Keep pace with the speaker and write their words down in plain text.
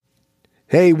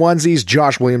Hey, onesies,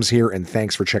 Josh Williams here, and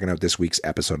thanks for checking out this week's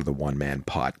episode of the One Man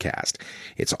Podcast.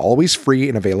 It's always free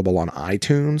and available on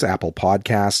iTunes, Apple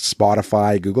Podcasts,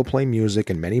 Spotify, Google Play Music,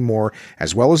 and many more,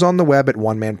 as well as on the web at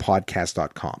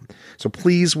onemanpodcast.com. So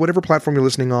please, whatever platform you're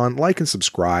listening on, like and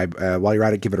subscribe. While you're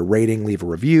at it, give it a rating, leave a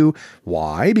review.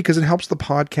 Why? Because it helps the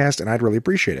podcast, and I'd really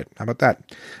appreciate it. How about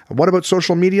that? What about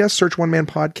social media? Search One Man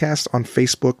Podcast on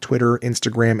Facebook, Twitter,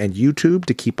 Instagram, and YouTube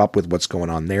to keep up with what's going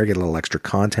on there. Get a little extra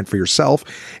content for yourself.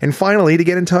 And finally, to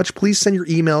get in touch, please send your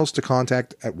emails to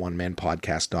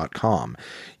contact@onemanpodcast.com.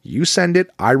 You send it,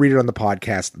 I read it on the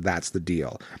podcast. That's the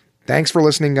deal. Thanks for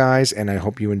listening, guys, and I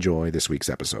hope you enjoy this week's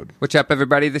episode. What's up,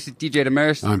 everybody? This is DJ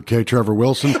Demers. I'm K. Trevor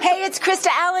Wilson. Hey, it's Krista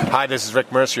Allen. Hi, this is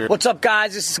Rick Mercier. What's up,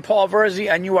 guys? This is Paul Verzi,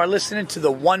 and you are listening to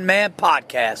the One Man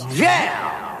Podcast.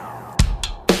 Yeah!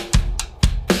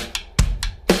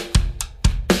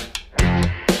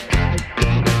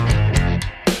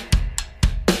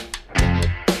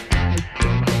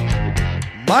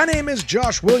 My name is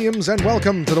Josh Williams, and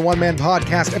welcome to the One Man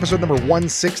Podcast, episode number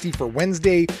 160 for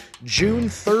Wednesday, June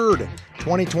 3rd,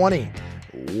 2020.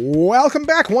 Welcome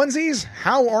back, onesies.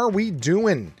 How are we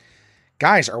doing?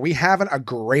 Guys, are we having a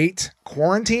great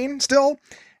quarantine still?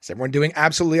 Is everyone doing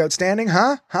absolutely outstanding?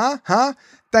 Huh?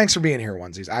 Thanks for being here,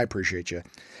 onesies. I appreciate you.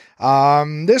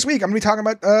 This week, I'm going to be talking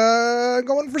about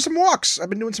going for some walks. I've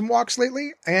been doing some walks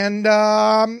lately, and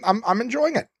I'm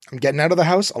enjoying it. I'm getting out of the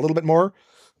house a little bit more.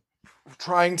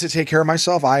 Trying to take care of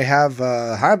myself. I have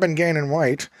been gaining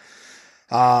weight.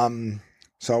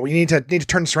 So we need to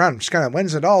turn this around. Just kind of,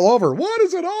 when's it all over? What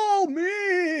does it all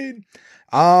mean?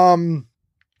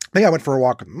 Yeah, I went for a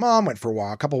walk with Mom, went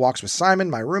for a couple walks with Simon,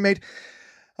 my roommate.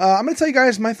 I'm going to tell you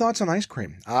guys my thoughts on ice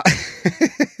cream. I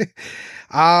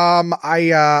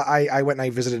went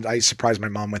and I surprised my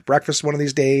mom with breakfast one of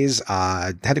these days.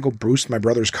 Had to go boost my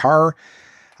brother's car.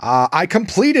 I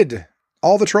completed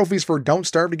all the trophies for Don't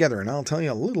Starve Together, and I'll tell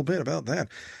you a little bit about that.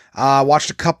 Watched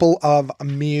a couple of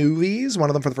movies, one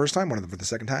of them for the first time, one of them for the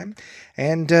second time.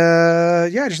 And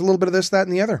just a little bit of this, that,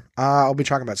 and the other I'll be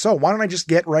talking about. So why don't I just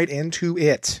get right into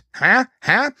it?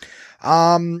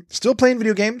 Still playing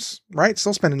video games, right?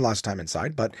 Still spending lots of time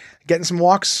inside, but getting some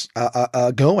walks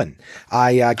going.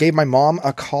 I gave my mom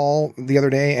a call the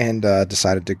other day and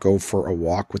decided to go for a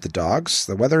walk with the dogs.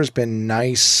 The weather has been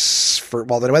nice the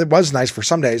weather was nice for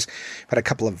some days. Had a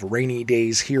couple of rainy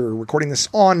days here, recording this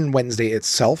on Wednesday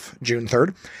itself, June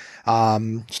 3rd.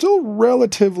 Still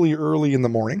relatively early in the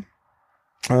morning.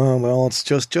 It's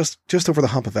just over the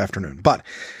hump of afternoon, but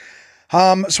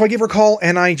so I gave her a call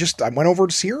and I went over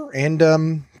to see her and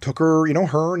took her,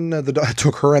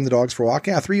 took her and the dogs for a walk.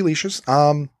 Yeah, 3 leashes.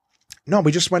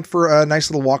 We just went for a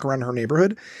nice little walk around her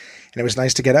neighborhood, and it was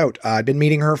nice to get out. I'd been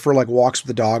meeting her for like walks with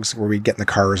the dogs where we'd get in the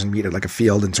cars and meet at like a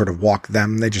field and sort of walk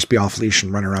them. They'd just be off leash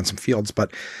and run around some fields, but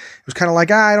it was kind of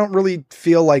like, I don't really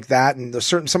feel like that. And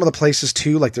some of the places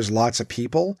too, like there's lots of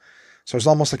people. So it's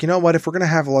almost like, you know what, if we're going to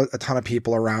have a ton of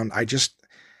people around, I just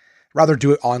rather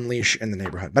do it on leash in the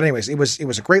neighborhood. But anyways, it was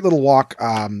a great little walk.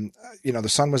 The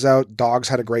sun was out. Dogs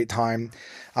had a great time.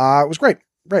 It was great.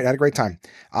 Right. Had a great time.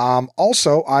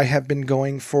 Also, I have been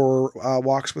going for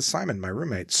walks with Simon, my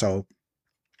roommate. So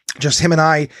just him and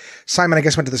I. Simon, I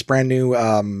guess, went to this brand new,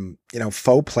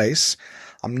 faux place.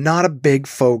 I'm not a big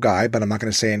faux guy, but I'm not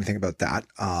going to say anything about that.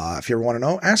 If you ever want to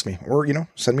know, ask me or,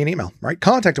 send me an email, right?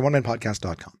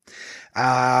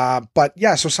 contact@onemanpodcast.com. But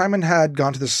yeah, so Simon had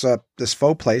gone to this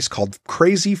faux place called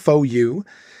Crazy Faux You.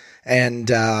 And,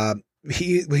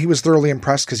 he was thoroughly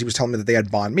impressed because he was telling me that they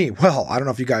had banh mi. Well, I don't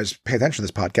know if you guys pay attention to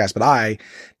this podcast, but I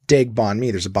dig banh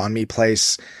mi. There's a banh mi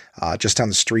place just down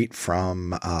the street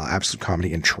from Absolute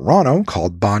Comedy in Toronto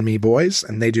called Banh Mi Boys,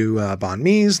 and they do banh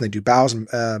mi's and they do baos,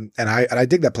 and I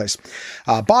dig that place.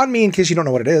 Banh mi, in case you don't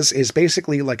know what it is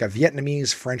basically like a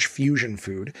Vietnamese French fusion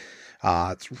food.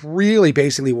 It's really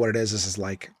basically what it is. This is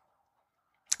like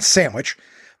a sandwich,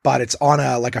 but it's on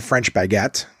a French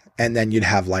baguette. And then you'd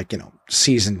have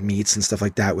seasoned meats and stuff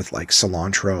like that with like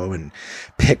cilantro and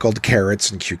pickled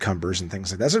carrots and cucumbers and things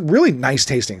like that. It's really nice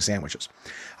tasting sandwiches.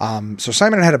 So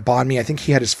Simon had a banh mi. I think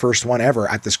he had his first one ever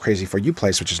at this Crazy For You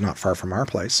place, which is not far from our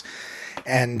place.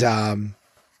 And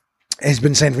he's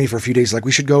been saying to me for a few days, like,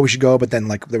 we should go. But then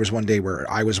there was one day where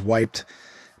I was wiped,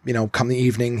 come the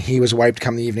evening. He was wiped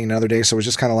come the evening another day. So it was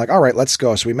just kind of like, all right, let's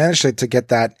go. So we managed to get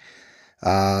that.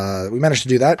 We managed to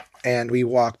do that, and we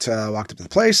walked up to the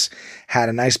place, had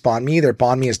a nice banh mi. Their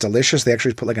banh mi is delicious. They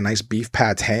actually put like a nice beef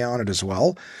pate on it as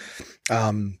well.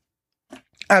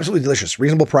 Absolutely delicious.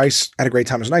 Reasonable price. Had a great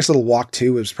time. It was a nice little walk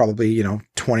too. It was probably,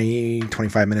 20,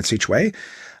 25 minutes each way.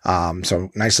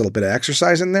 So nice little bit of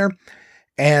exercise in there.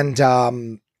 And,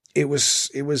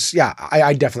 yeah,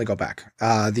 I definitely go back.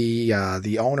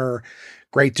 The owner,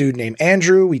 great dude named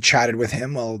Andrew. We chatted with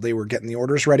him while they were getting the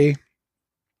orders ready.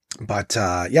 But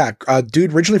yeah, a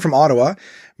dude originally from Ottawa,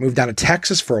 moved down to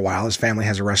Texas for a while. His family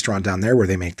has a restaurant down there where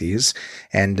they make these.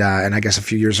 And I guess a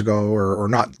few years ago or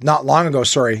not long ago,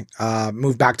 sorry,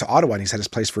 moved back to Ottawa, and he's had his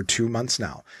place for 2 months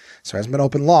now. So it hasn't been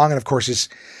open long. And of course, it's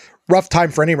rough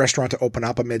time for any restaurant to open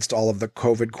up amidst all of the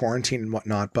COVID quarantine and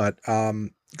whatnot, but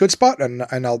good spot.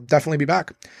 And I'll definitely be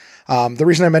back. The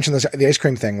reason I mentioned the ice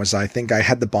cream thing was I think I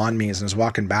had the banh mi's and I was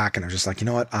walking back and I was just like, you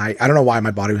know what? I don't know why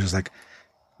my body was just like,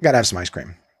 gotta have some ice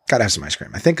cream. Gotta have some ice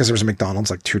cream. I think because there was a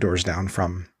McDonald's like 2 doors down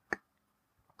from,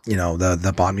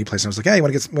 the banh mi place. And I was like, hey, you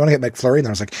want to get McFlurry? And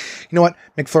I was like, you know what?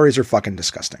 McFlurries are fucking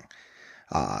disgusting.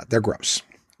 They're gross.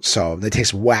 So they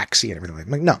taste waxy and everything. I'm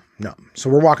like, no. So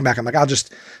we're walking back. I'm like, I'll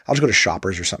just go to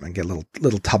Shoppers or something and get a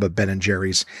little tub of Ben and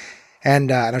Jerry's.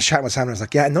 And I was chatting with Simon. I was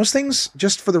like, yeah. And those things,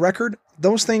 just for the record,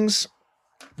 those things,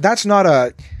 that's not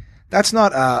a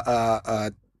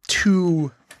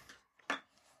two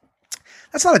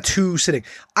sitting.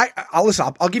 I'll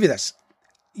listen. I'll give you this.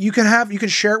 You can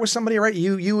share it with somebody, right?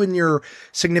 You and your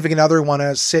significant other want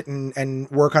to sit and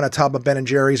work on a tub of Ben and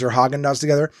Jerry's or Haagen-Dazs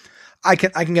together. I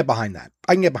can get behind that.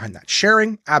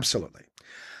 Sharing, absolutely.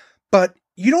 But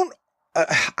you don't.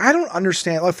 I don't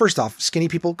understand. Like, first off, skinny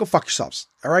people, go fuck yourselves.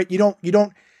 All right, you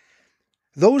don't.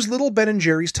 Those little Ben and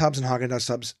Jerry's tubs and Haagen-Dazs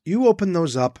tubs, you open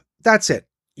those up. That's it.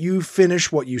 You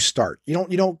finish what you start. You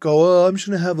don't go, oh, I'm just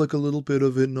going to have like a little bit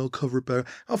of it and I'll cover it back.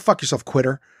 Oh, fuck yourself,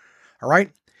 quitter. All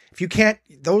right. If you can't,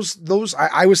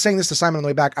 I was saying this to Simon on the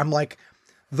way back. I'm like,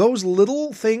 those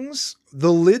little things,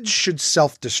 the lid should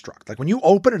self-destruct. Like when you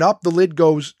open it up, the lid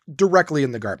goes directly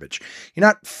in the garbage. You're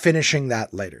not finishing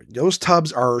that later. Those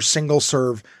tubs are single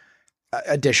serve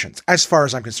additions, as far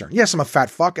as I'm concerned. Yes, I'm a fat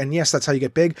fuck, and yes, that's how you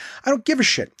get big. I don't give a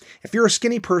shit. If you're a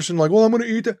skinny person, like, well, I'm going to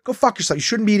eat that, go fuck yourself. You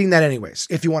shouldn't be eating that anyways,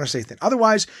 if you want to stay thin.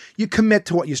 Otherwise, you commit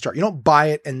to what you start. You don't buy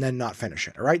it and then not finish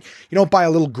it, all right? You don't buy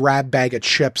a little grab bag of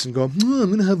chips and go, I'm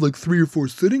going to have like 3 or 4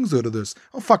 sittings out of this.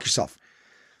 Oh, fuck yourself.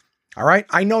 All right?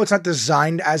 I know it's not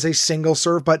designed as a single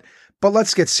serve, but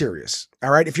let's get serious. All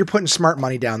right. If you're putting smart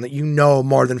money down that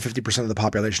more than 50% of the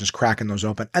population is cracking those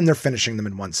open and they're finishing them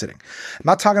in one sitting. I'm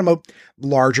not talking about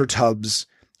larger tubs.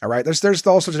 All right. There's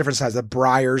all sorts of different sizes. The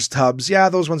Breyers tubs. Yeah.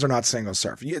 Those ones are not single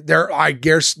serve. I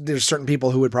guess there's certain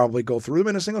people who would probably go through them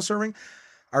in a single serving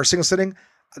or single sitting.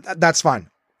 That's fine.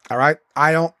 All right.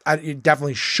 You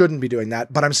definitely shouldn't be doing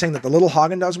that, but I'm saying that the little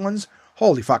Haagen-Dazs ones,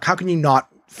 holy fuck. How can you not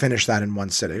finish that in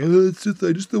one sitting? I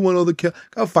just don't want all the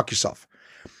go fuck yourself.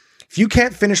 If you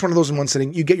can't finish one of those in one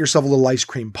sitting, you get yourself a little ice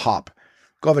cream pop.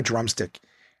 Go have a drumstick,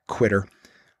 quitter.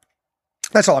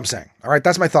 That's all I'm saying. All right.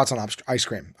 That's my thoughts on ice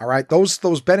cream. All right. Those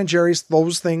Ben and Jerry's,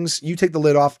 those things, you take the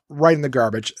lid off right in the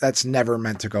garbage. That's never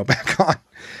meant to go back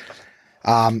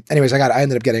on. Anyways, I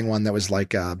ended up getting one that was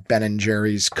like Ben and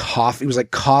Jerry's coffee. It was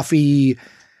like coffee.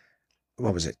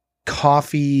 What was it?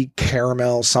 Coffee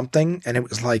caramel something. And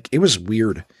it was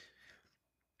weird.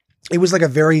 It was like a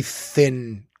very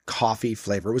thin coffee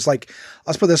flavor. It was like,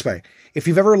 let's put it this way. If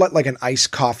you've ever let like an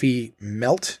iced coffee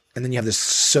melt and then you have this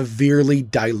severely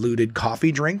diluted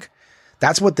coffee drink,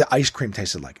 that's what the ice cream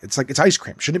tasted like. It's ice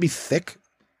cream. Shouldn't it be thick?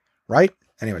 Right?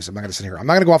 Anyways, I'm not going to sit here. I'm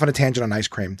not going to go off on a tangent on ice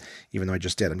cream, even though I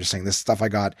just did. I'm just saying this stuff I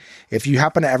got. If you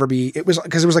happen to ever it was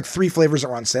like 3 flavors that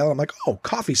were on sale. I'm like, oh,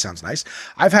 coffee sounds nice.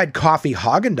 I've had coffee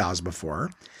Haagen-Dazs before,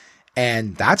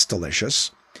 and that's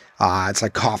delicious. It's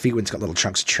like coffee when it's got little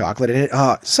chunks of chocolate in it.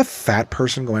 Is this a fat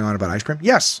person going on about ice cream?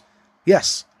 Yes.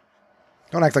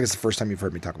 Don't act like it's the first time you've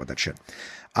heard me talk about that shit.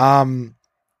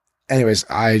 Anyways,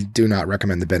 I do not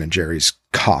recommend the Ben & Jerry's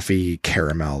coffee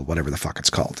caramel, whatever the fuck it's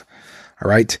called. All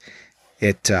right.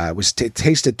 It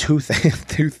tasted too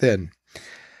thin.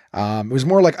 It was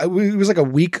more like, it was like a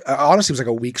weak, honestly, it was like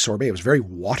a weak sorbet. It was very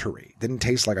watery. Didn't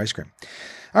taste like ice cream.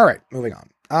 All right, moving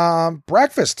on.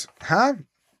 Breakfast, huh?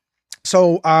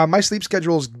 So my sleep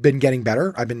schedule's been getting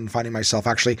better. I've been finding myself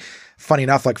actually, funny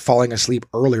enough, like falling asleep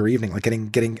earlier evening, like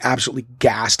getting absolutely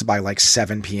gassed by like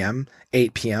 7 p.m.,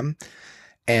 8 p.m.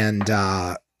 And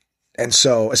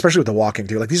so, especially with the walking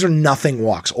too, like these are nothing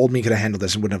walks. Old me could have handled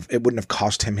this and it wouldn't have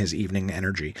cost him his evening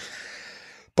energy.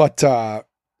 But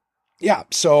yeah,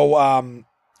 so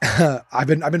I've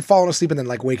been falling asleep and then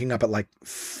like waking up at like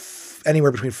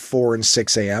anywhere between 4 and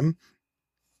 6 a.m.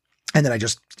 And then I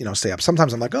just, stay up.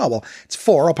 Sometimes I'm like, oh, well, it's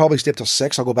 4. I'll probably stay up till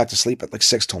 6. I'll go back to sleep at like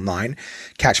 6 till 9,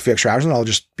 catch a few extra hours, and I'll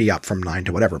just be up from 9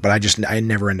 to whatever. But I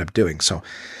never end up doing. So,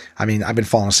 I mean, I've been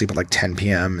falling asleep at like 10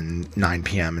 p.m. and 9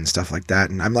 p.m. and stuff like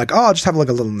that. And I'm like, oh, I'll just have like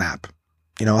a little nap.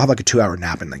 I'll have like a 2-hour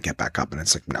nap and then get back up. And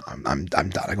it's like, no, I'm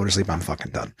done. I go to sleep. I'm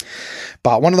fucking done.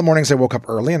 But one of the mornings I woke up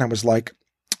early and I was like,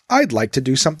 I'd like to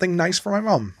do something nice for my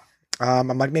mom.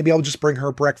 I'm like, maybe I'll just bring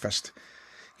her breakfast,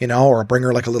 or bring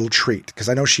her like a little treat. Cause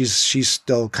I know she's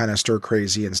still kind of stir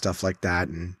crazy and stuff like that.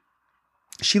 And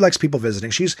she likes people visiting.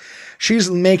 She's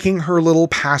making her little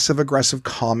passive aggressive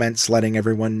comments, letting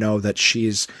everyone know that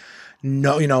she'd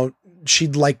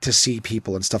like to see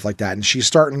people and stuff like that. And she's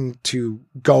starting to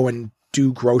go and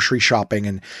do grocery shopping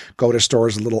and go to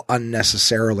stores a little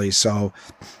unnecessarily. So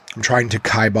I'm trying to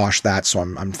kibosh that. So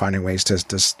I'm finding ways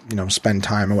to spend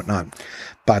time and whatnot.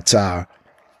 But,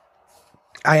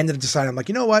 I ended up deciding, I'm like,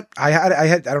 you know what?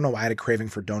 I don't know. I had a craving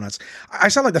for donuts. I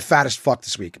sound like the fattest fuck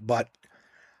this week, but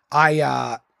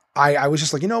I was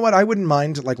just like, you know what? I wouldn't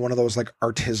mind like one of those like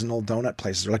artisanal donut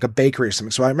places or like a bakery or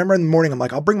something. So I remember in the morning, I'm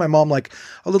like, I'll bring my mom like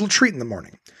a little treat in the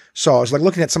morning. So I was like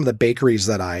looking at some of the bakeries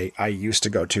that I used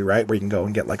to go to, right? Where you can go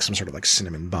and get like some sort of like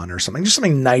cinnamon bun or something, just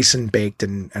something nice and baked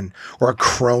and or a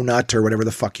cronut or whatever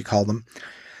the fuck you call them.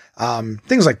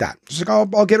 Things like that. Just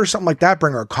like, I'll get her something like that.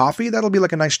 Bring her a coffee. That'll be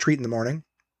like a nice treat in the morning.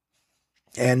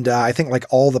 And I think like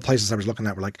all the places I was looking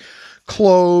at were like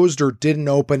closed or didn't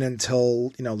open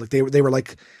until, like they were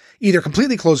like either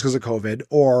completely closed because of COVID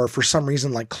or for some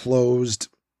reason like closed,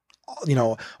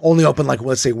 only open like,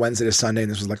 let's say Wednesday to Sunday.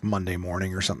 And this was like Monday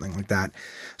morning or something like that.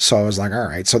 So I was like, all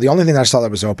right. So the only thing that I saw that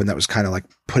was open that was kind of like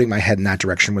putting my head in that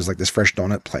direction was like this fresh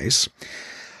donut place.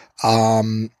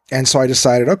 And so I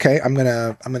decided, okay, I'm going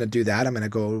to do that. I'm going to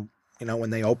go, when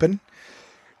they open,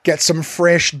 get some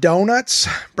fresh donuts,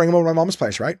 bring them over to my mom's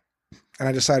place. Right. And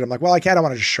I decided, I'm like, well, I don't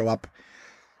want to just show up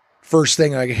first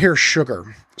thing. And I hear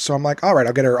sugar. So I'm like, all right,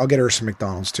 I'll get her some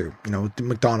McDonald's too,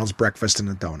 McDonald's breakfast and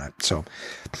a donut. So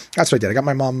that's what I did. I got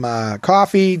my mom,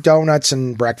 coffee, donuts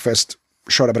and breakfast,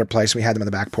 showed up at her place. And we had them in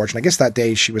the back porch. And I guess that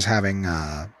day she was having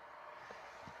a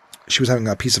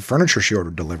piece of furniture she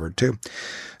ordered delivered too.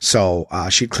 So,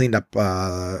 she'd cleaned up,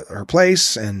 her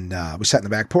place and, we sat in the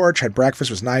back porch, had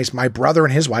breakfast, was nice. My brother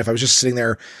and his wife, I was just sitting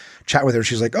there chatting with her.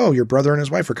 She's like, oh, your brother and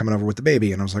his wife are coming over with the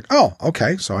baby. And I was like, oh,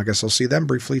 okay. So I guess I'll see them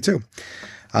briefly too.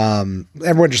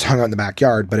 Everyone just hung out in the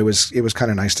backyard, but it was kind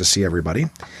of nice to see everybody,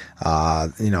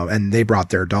 and they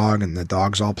brought their dog and the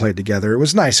dogs all played together. It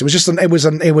was nice. It was just, it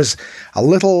was a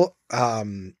little,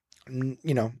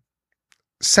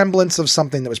 semblance of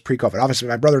something that was pre-COVID. Obviously,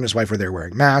 my brother and his wife were there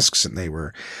wearing masks and they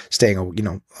were staying,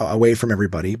 away from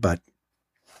everybody, but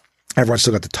everyone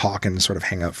still got to talk and sort of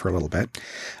hang out for a little bit.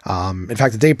 In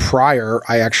fact, the day prior,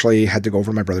 I actually had to go over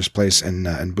to my brother's place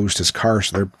and boost his car.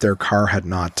 So their car had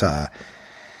not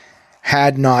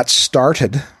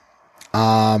started,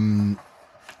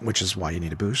 which is why you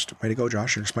need a boost. Way to go,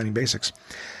 Josh. You're explaining basics.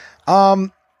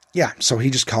 Yeah, so he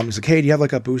just called me. He's like, hey, do you have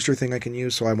like a booster thing I can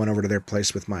use? So I went over to their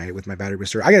place with my battery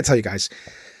booster. I got to tell you guys,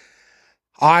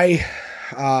 I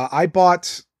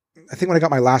bought, I think when I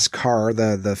got my last car,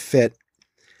 the Fit,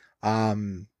 I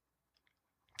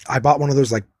bought one of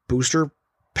those like booster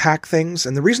pack things.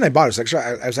 And the reason I bought it was actually,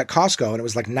 I was at Costco and it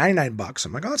was like $99.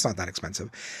 I'm like, oh, it's not that expensive.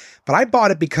 But I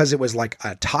bought it because it was like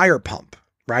a tire pump,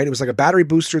 right? It was like a battery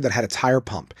booster that had a tire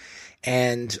pump.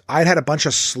 And I'd had a bunch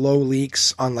of slow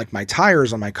leaks on like my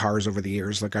tires on my cars over the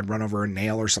years. Like I'd run over a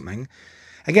nail or something.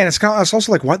 Again, it's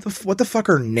also like, what the fuck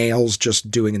are nails just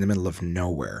doing in the middle of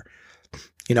nowhere?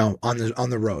 On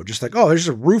the road, just like, oh, there's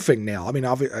a roofing nail. I mean,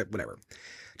 whatever,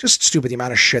 just stupid. The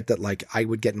amount of shit that like I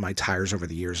would get in my tires over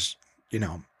the years, but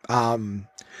I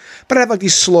have like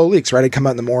these slow leaks, right? I come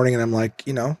out in the morning and I'm like,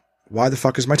 why the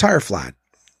fuck is my tire flat?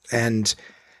 And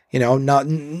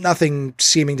nothing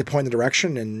seeming to point in the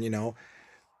direction. And,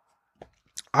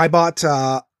 I bought,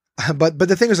 but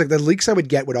the thing is like the leaks I would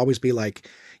get would always be like,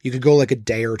 you could go like a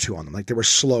day or two on them. Like there were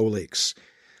slow leaks.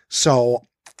 So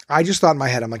I just thought in my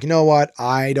head, I'm like, you know what?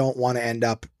 I don't want to end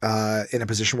up, in a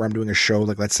position where I'm doing a show,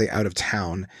 like let's say out of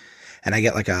town and I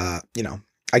get like a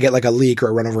leak or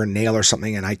I run over a nail or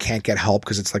something and I can't get help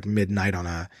because it's like midnight on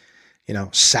a,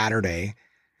 Saturday.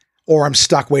 Or I'm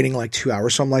stuck waiting like 2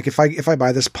 hours. So I'm like, if I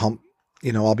buy this pump,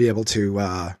 I'll be able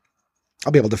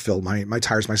to fill my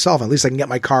tires myself. At least I can get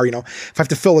my car, if I have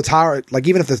to fill the tire, like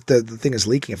even if the thing is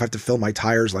leaking, if I have to fill my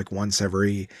tires like once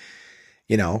every,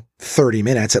 30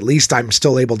 minutes, at least I'm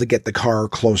still able to get the car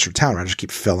closer to town. I just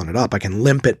keep filling it up. I can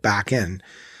limp it back in,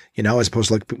 as opposed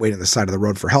to like waiting on the side of the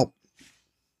road for help.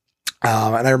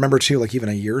 And I remember too, like even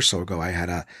a year or so ago,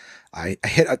 I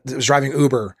was driving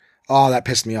Uber. Oh, that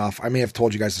pissed me off. I may have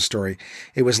told you guys the story.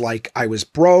 It was like I was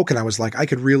broke and I was like, I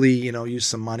could really, use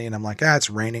some money. And I'm like, it's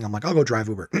raining. I'm like, I'll go drive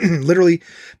Uber. Literally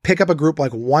pick up a group,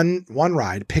 like one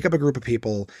ride, pick up a group of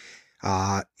people,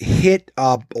 hit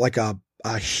up like a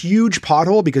a huge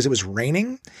pothole because it was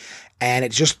raining, and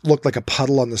it just looked like a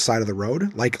puddle on the side of the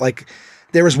road. Like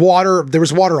there was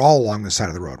water all along the side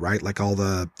of the road, right? Like all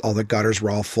the gutters were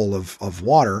all full of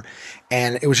water,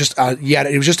 and it was just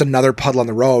it was just another puddle on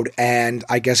the road, and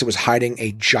I guess it was hiding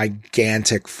a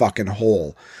gigantic fucking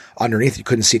hole underneath. You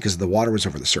couldn't see because the water was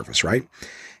over the surface, right?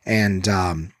 And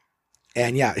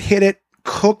yeah, hit it,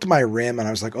 cooked my rim, and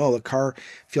I was like, oh, the car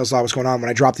feels like what's going on. When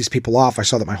I dropped these people off, I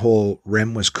saw that my whole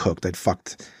rim was cooked. I'd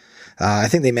fucked. I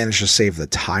think they managed to save the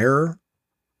tire,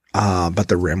 but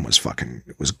the rim was gone.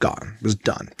 It was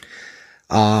done.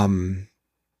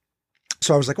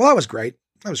 So I was like, well, that was great.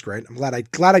 I'm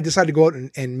glad I decided to go out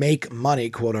and make money,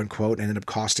 quote unquote. It ended up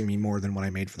costing me more than what I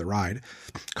made for the ride.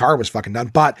 Car was fucking done.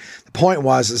 But the point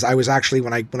is I was actually,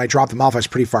 when I dropped them off, I was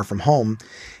pretty far from home,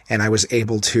 and I was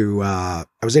able to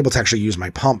actually use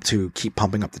my pump to keep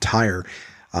pumping up the tire.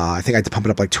 I think I had to pump it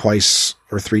up like twice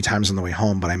or 3 times on the way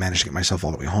home, but I managed to get myself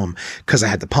all the way home because I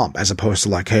had the pump, as opposed to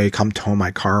like, hey, come tow my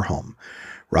car home.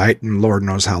 Right. And Lord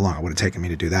knows how long it would have taken me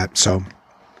to do that. So,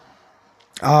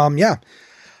 yeah.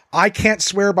 I can't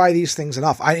swear by these things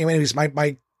enough. Anyways,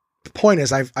 my point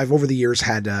is I've over the years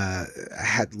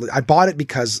I bought it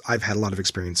because I've had a lot of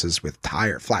experiences with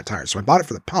flat tires. So I bought it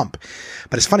for the pump,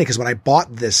 but it's funny because when I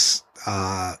bought this,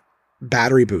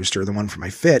 battery booster, the one for my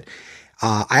Fit,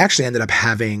 I actually ended up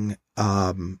having,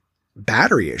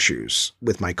 battery issues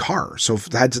with my car. So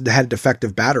I had a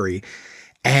defective battery.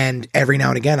 And every now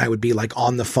and again, I would be like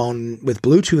on the phone with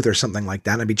Bluetooth or something like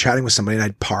that. And I'd be chatting with somebody, and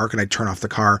I'd park and I'd turn off the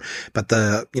car, but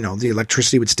the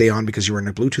electricity would stay on because you were in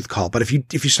a Bluetooth call. But if you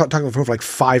start talking on the phone for like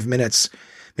 5 minutes,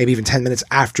 maybe even 10 minutes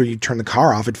after you turn the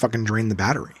car off, it'd fucking drain the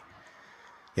battery,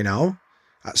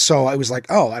 So I was like,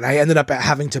 oh, and I ended up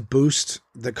having to boost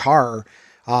the car.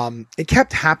 It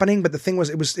kept happening, but the thing was,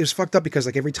 it was fucked up because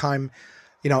like every time,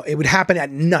 it would happen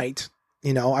at night.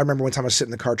 I remember one time I was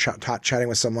sitting in the car chatting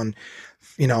with someone,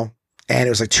 and it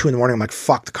was like 2 a.m. I'm like,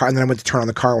 fuck the car. And then I went to turn on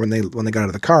the car when they got out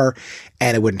of the car,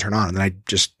 and it wouldn't turn on. And then I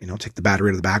just, take the battery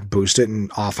out of the back, boost it,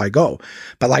 and off I go.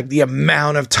 But like the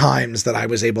amount of times that I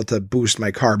was able to boost my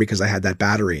car because I had that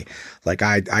battery, like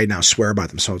I now swear by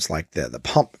them. So it's like the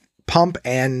pump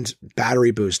and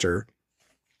battery booster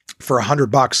for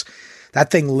 $100. That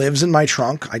thing lives in my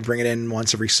trunk. I bring it in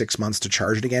once every 6 months to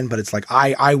charge it again, but it's like,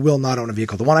 I will not own a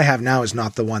vehicle. The one I have now is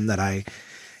not the one that I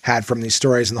had from these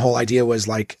stories. And the whole idea was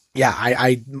like, yeah,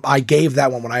 I gave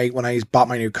that one when I bought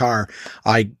my new car.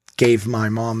 I gave my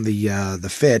mom the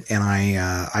Fit, and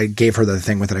I gave her the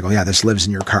thing with it. I go, yeah, this lives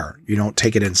in your car. You don't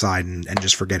take it inside and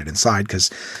just forget it inside.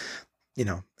 Cause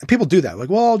and people do that. Like,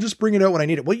 well, I'll just bring it out when I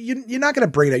need it. Well, you're not going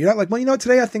to bring it out. You're not like, well,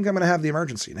 today I think I'm going to have the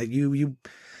emergency. Now, you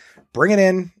bring it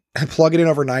in and plug it in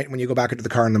overnight. When you go back into the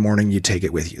car in the morning, you take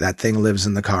it with you. That thing lives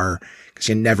in the car because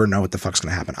you never know what the fuck's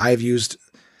going to happen. I've used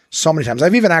so many times.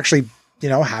 I've even actually,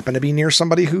 happened to be near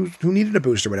somebody who needed a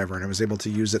boost or whatever, and I was able to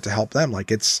use it to help them. Like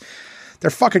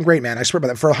they're fucking great, man. I swear by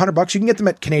them. For $100, you can get them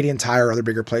at Canadian Tire or other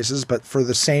bigger places, but for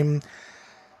the same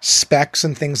specs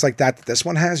and things like that this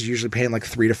one has, you're usually paying like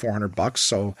 $300 to $400.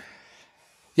 So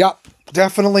yeah,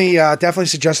 definitely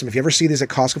suggest them. If you ever see these at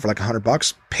Costco for like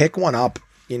 $100, pick one up.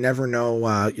 You never know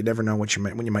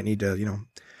when you might need to,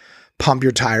 pump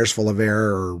your tires full of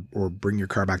air or bring your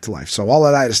car back to life. So all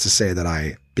of that is to say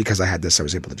that because I had this, I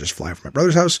was able to just fly from my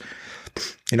brother's house,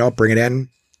 bring it in.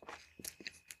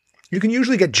 You can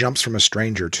usually get jumps from a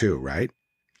stranger too, right?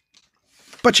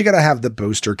 But you got to have the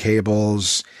booster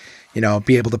cables,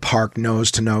 be able to park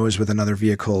nose to nose with another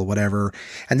vehicle, whatever.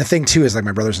 And the thing too is like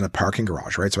my brother's in a parking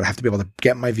garage, right? So I have to be able to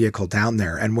get my vehicle down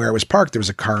there, and where it was parked, there was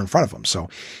a car in front of him. So,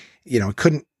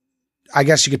 I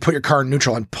guess you could put your car in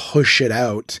neutral and push it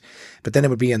out, but then it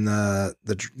would be in the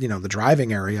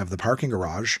driving area of the parking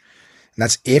garage. And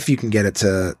that's if you can get it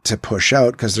to push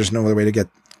out, because there's no other way to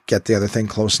get the other thing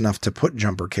close enough to put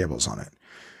jumper cables on it.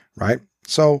 Right.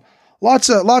 So lots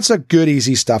of good,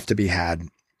 easy stuff to be had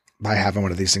by having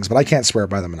one of these things, but I can't swear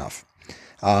by them enough.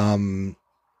 Am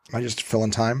I just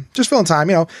filling time? Just filling time,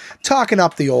 talking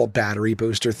up the old battery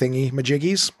booster thingy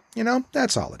majiggies.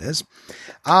 That's all it is.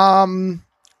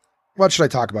 What should I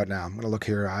talk about now? I'm going to look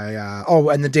here.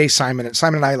 And the day Simon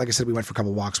and I, like I said, we went for a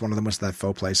couple walks. One of them was to that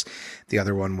faux place. The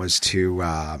other one was to,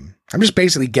 I'm just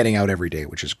basically getting out every day,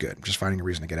 which is good. I'm just finding a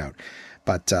reason to get out.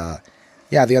 But, the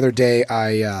other day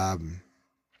I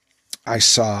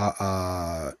saw,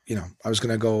 I was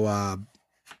going to go, I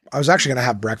was actually going to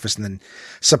have breakfast and then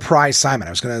surprise Simon.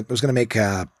 I was going to make,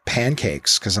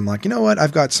 pancakes. Cause I'm like, you know what?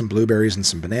 I've got some blueberries and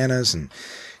some bananas, and,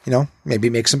 maybe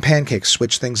make some pancakes,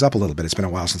 switch things up a little bit. It's been a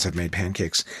while since I've made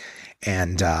pancakes.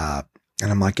 And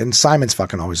I'm like, and Simon's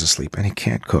fucking always asleep, and he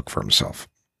can't cook for himself.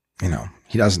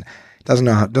 He doesn't doesn't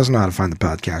know how to find the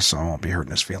podcast, so I won't be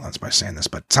hurting his feelings by saying this.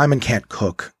 But Simon can't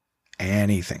cook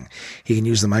anything. He can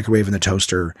use the microwave and the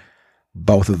toaster,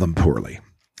 both of them poorly.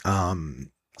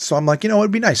 So I'm like,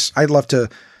 it'd be nice. I'd love to,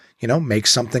 make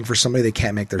something for somebody they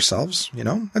can't make themselves.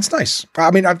 It's nice.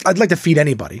 I mean, I'd like to feed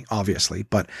anybody, obviously,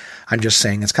 but I'm just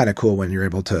saying it's kind of cool when you're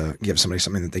able to give somebody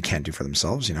something that they can't do for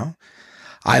themselves.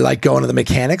 I like going to the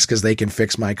mechanics because they can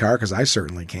fix my car because I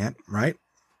certainly can't, right?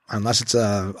 Unless it's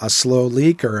a slow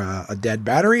leak or a dead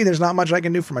battery, there's not much I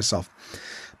can do for myself.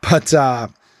 But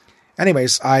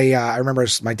anyways, I remember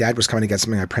my dad was coming to get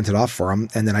something I printed off for him,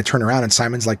 and then I turn around and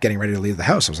Simon's like getting ready to leave the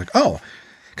house. I was like, oh,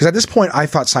 because at this point I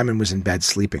thought Simon was in bed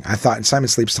sleeping. I thought Simon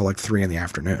sleeps till like 3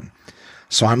 p.m.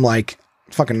 So I'm like,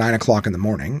 fucking 9 o'clock in the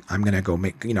morning. I'm going to go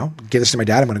make, give this to my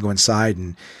dad. I'm going to go inside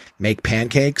and make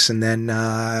pancakes and then,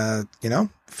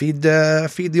 feed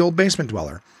the old basement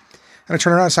dweller. And I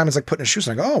turn around and Simon's like putting his shoes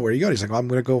on. I go, oh, where are you going? He's like, well, I'm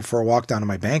going to go for a walk down to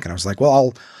my bank. And I was like,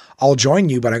 well, I'll join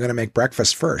you, but I'm going to make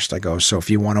breakfast first. I go, so if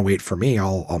you want to wait for me,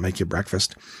 I'll make you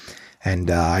breakfast. And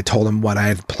I told him what I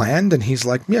had planned. And he's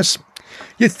like, yes,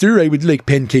 sir, I would like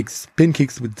pancakes.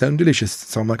 Pancakes would sound delicious.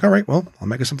 So I'm like, all right, well, I'll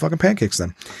make us some fucking pancakes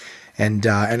then. And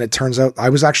it turns out I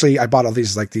bought all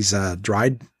these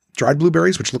dried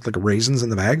blueberries, which look like raisins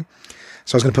in the bag.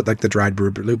 So I was going to put like the dried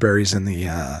blueberries in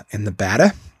the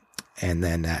batter and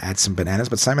then add some bananas.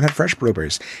 But Simon had fresh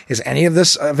blueberries. Is any of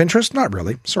this of interest? Not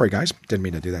really. Sorry, guys. Didn't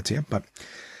mean to do that to you. But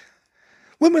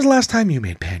when was the last time you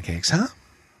made pancakes, huh?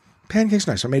 Pancakes,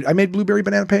 nice. I made blueberry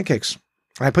banana pancakes.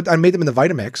 I made them in the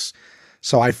Vitamix.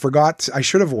 So I forgot. I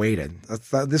should have waited.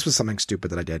 This was something stupid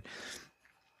that I did.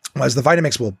 Was the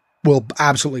Vitamix will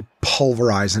absolutely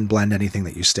pulverize and blend anything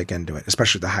that you stick into it,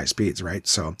 especially at the high speeds, right?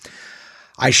 So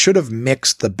I should have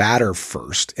mixed the batter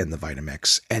first in the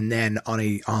Vitamix and then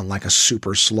on like a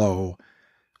super slow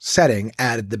setting,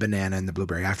 added the banana and the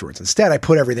blueberry afterwards. Instead, I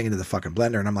put everything into the fucking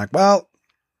blender and I'm like, well,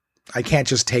 I can't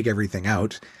just take everything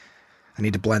out. I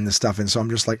need to blend this stuff in. So I'm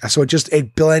just like,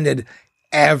 it blended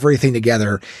everything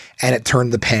together and it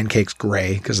turned the pancakes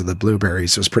gray because of the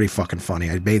blueberries. It was pretty fucking funny.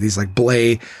 I made these like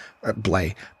gray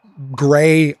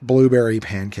blueberry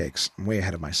pancakes. I'm way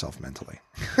ahead of myself mentally.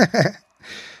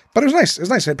 But it was nice. It was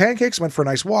nice. I had pancakes, went for a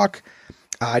nice walk.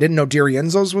 I didn't know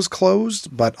Dirienzo's was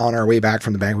closed, but on our way back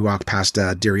from the bank, we walked past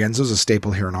Dirienzo's, a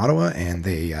staple here in Ottawa, and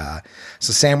it's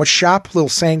a sandwich shop, little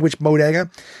sandwich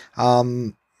bodega.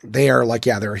 They are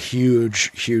they're a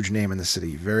huge, huge name in the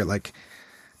city. Very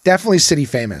definitely city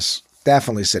famous.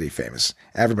 Definitely city famous.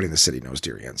 Everybody in the city knows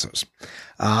Dirienzo's.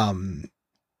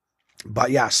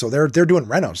 But yeah, so they're doing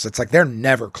renos. It's like they're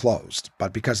never closed,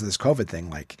 but because of this COVID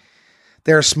thing,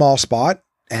 they're a small spot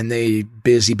and they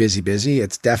busy.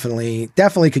 It's definitely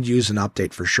could use an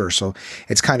update for sure. So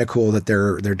it's kind of cool that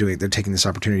they're taking this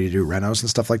opportunity to do renos and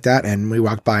stuff like that. And we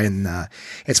walked by and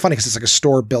it's funny because it's like a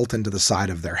store built into the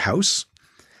side of their house.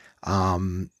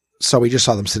 So we just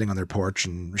saw them sitting on their porch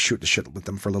and shoot the shit with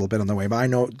them for a little bit on the way by.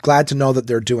 Glad to know that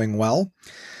they're doing well.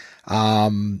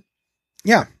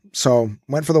 Yeah. So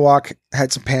went for the walk,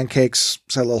 had some pancakes,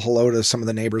 said a little hello to some of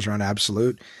the neighbors around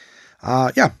Absolute.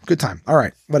 Yeah, good time. All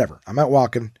right, whatever. I'm out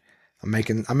walking. I'm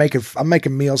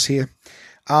making meals here.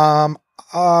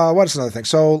 What is another thing?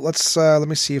 So let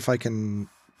me see if I can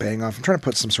bang off. I'm trying to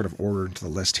put some sort of order into the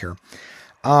list here.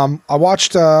 I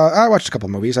watched a couple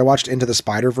movies. I watched Into the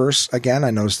Spider-Verse again.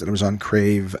 I noticed that it was on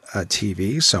Crave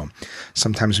TV. So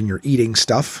sometimes when you're eating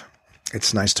stuff,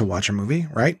 it's nice to watch a movie,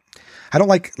 right? I don't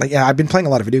I've been playing a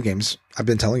lot of video games. I've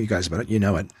been telling you guys about it. You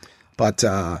know it. But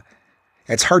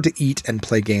it's hard to eat and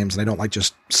play games, and I don't like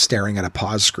just staring at a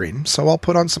pause screen. So I'll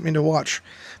put on something to watch.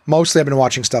 Mostly I've been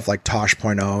watching stuff like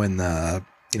Tosh.0 and the,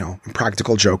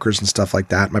 Impractical Jokers and stuff like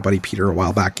that. My buddy Peter a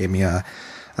while back gave me a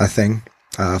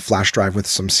flash drive with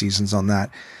some seasons on that.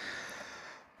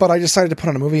 But I decided to put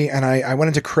on a movie, and I went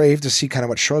into Crave to see kind of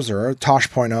what shows there are.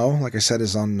 Tosh.0, like I said,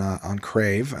 is on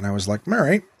Crave, and I was like, all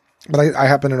right. But I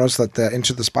happened to notice that the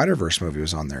Into the Spider-Verse movie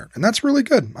was on there, and that's really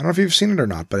good. I don't know if you've seen it or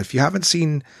not, but if you haven't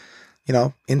seen,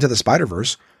 Into the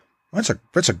Spider-Verse,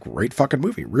 it's a great fucking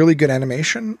movie. Really good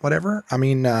animation, whatever. I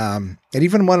mean, it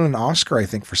even won an Oscar, I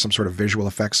think, for some sort of visual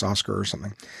effects Oscar or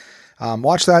something.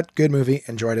 Watch that. Good movie.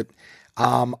 Enjoyed it.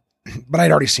 But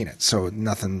I'd already seen it, so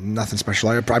nothing special.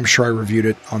 I'm sure I reviewed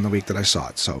it on the week that I saw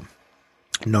it, so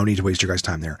no need to waste your guys'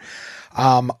 time there.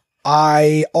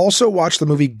 I also watched the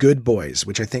movie Good Boys,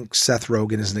 which I think Seth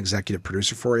Rogen is an executive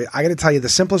producer for. I got to tell you, the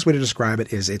simplest way to describe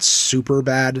it is it's super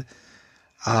bad,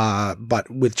 but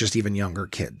with just even younger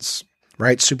kids,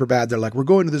 right? Super bad. They're like, we're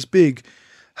going to this big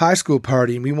high school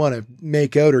party and we want to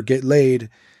make out or get laid.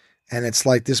 And it's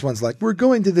like, this one's like, we're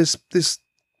going to this,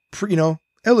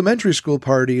 elementary school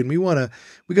party and we got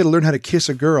to learn how to kiss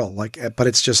a girl. But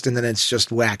it's just, and then it's just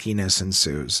wackiness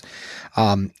ensues.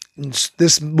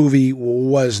 This movie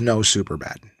was no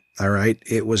Superbad. All right.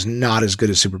 It was not as good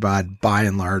as Superbad by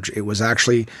and large. It was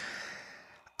actually,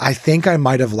 I think I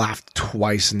might have laughed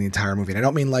twice in the entire movie. And I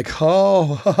don't mean like,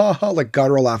 oh, like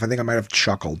guttural laugh. I think I might have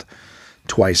chuckled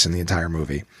twice in the entire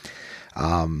movie.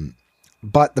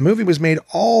 But the movie was made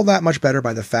all that much better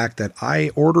by the fact that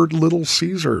I ordered Little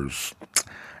Caesars.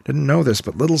 Didn't know this,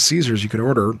 but Little Caesars you could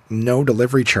order, no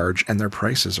delivery charge, and their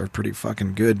prices are pretty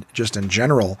fucking good just in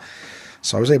general.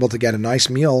 So I was able to get a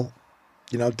nice meal,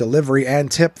 delivery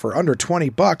and tip for under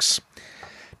 $20.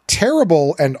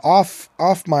 Terrible and off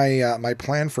my my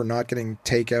plan for not getting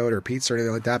takeout or pizza or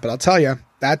anything like that. But I'll tell you,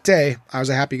 that day I was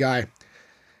a happy guy.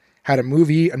 Had a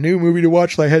new movie to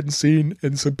watch that I hadn't seen,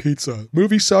 and some pizza.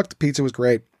 Movie sucked. Pizza was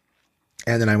great.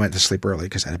 And then I went to sleep early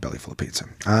because I had a belly full of pizza.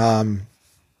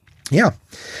 Yeah.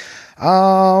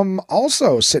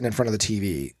 Also sitting in front of the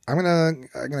TV, I'm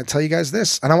gonna tell you guys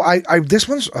this. And this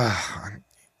one's,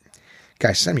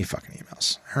 guys, send me fucking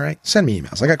emails. All right. Send me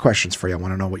emails. I got questions for you. I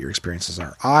want to know what your experiences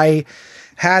are. I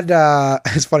had,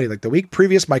 it's funny, like the week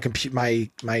previous, my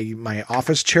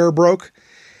office chair broke.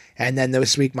 And then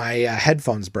this week, my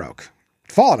headphones broke.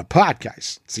 Falling apart,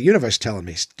 guys. It's the universe telling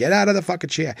me, get out of the fucking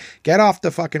chair. Get off the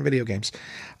fucking video games.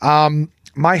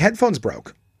 My headphones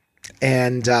broke.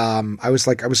 And went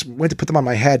to put them on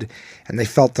my head, and they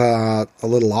felt a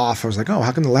little off. I was like, oh,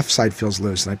 how come the left side feels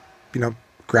loose? And I,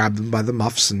 grabbed them by the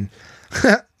muffs and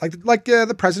like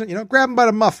the president, grab him by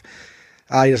the muff.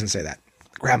 He doesn't say that.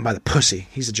 Grab him by the pussy.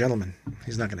 He's a gentleman.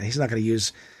 He's not gonna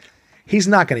use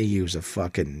a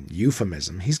fucking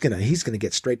euphemism. He's gonna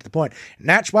get straight to the point. And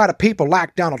that's why the people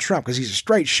like Donald Trump, because he's a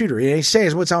straight shooter. He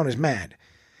says what's on his mind.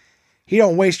 He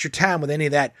don't waste your time with any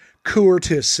of that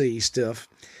courtesy stuff.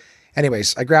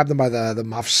 Anyways, I grabbed them by the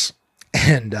muffs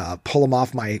and pull them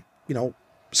off my,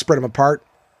 spread them apart.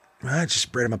 I just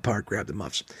spread them apart, grab the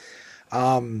muffs.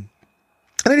 And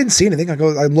I didn't see anything.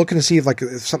 I'm looking to see if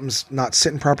something's not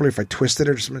sitting properly, if I twist it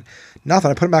or something.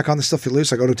 Nothing. I put them back on, they still feel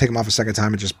loose. I go to take them off a second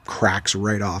time, it just cracks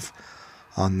right off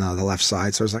on the left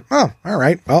side. So I was like, oh, all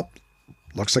right. Well,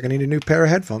 looks like I need a new pair of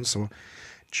headphones. So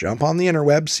jump on the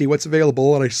interweb, see what's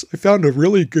available. And I found a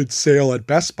really good sale at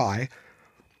Best Buy.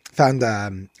 Found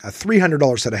a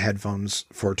 $300 set of headphones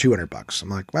for $200. I'm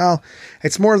like, well,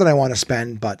 it's more than I want to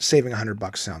spend, but saving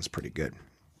 $100 sounds pretty good.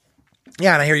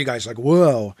 Yeah, and I hear you guys like,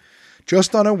 whoa,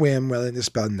 just on a whim, willing to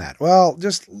spend that. Well,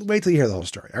 just wait till you hear the whole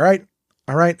story. All right.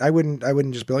 I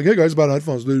wouldn't just be like, hey guys, bought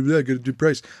headphones. Good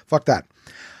price. Fuck that.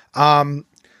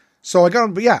 So I got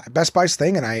on, Best Buy's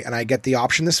thing, and I get the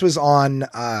option. This was on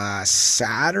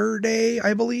Saturday,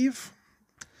 I believe.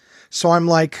 So I'm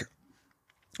like,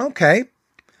 okay.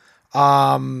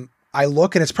 I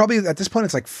look, and it's probably at this point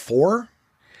it's like 4,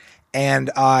 and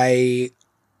I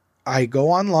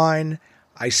go online.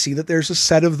 I see that there's a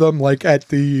set of them like at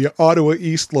the Ottawa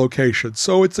East location.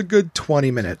 So it's a good 20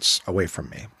 minutes away from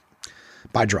me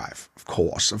by drive. Of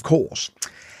course.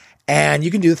 And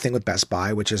you can do the thing with Best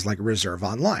Buy, which is like reserve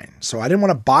online. So I didn't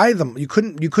want to buy them. You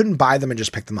couldn't buy them and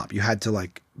just pick them up. You had to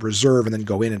like reserve and then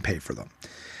go in and pay for them.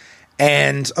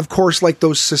 And of course, like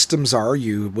those systems are,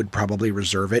 you would probably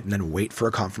reserve it and then wait for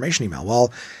a confirmation email.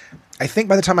 Well, I think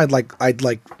by the time I'd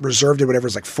reserved it, whatever,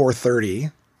 it was like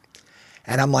 4:30.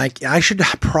 And I'm like, I should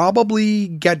probably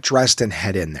get dressed and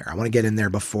head in there. I want to get in there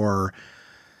before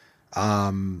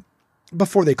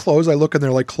they close. I look and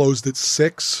they're like closed at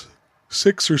 6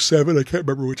 or 7. I can't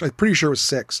remember which. I'm pretty sure it was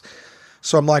 6.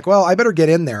 So I'm like, well, I better get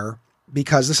in there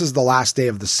because this is the last day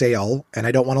of the sale and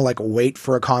I don't want to like wait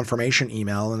for a confirmation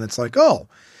email. And it's like, oh,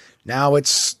 now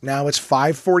it's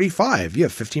 5:45. You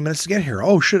have 15 minutes to get here.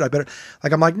 Oh shit. I better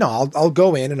I'm like, no, I'll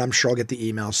go in and I'm sure I'll get the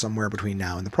email somewhere between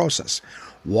now and the process.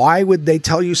 Why would they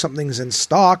tell you something's in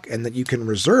stock and that you can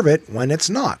reserve it when it's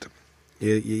not?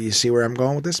 You see where I'm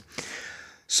going with this?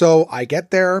 So I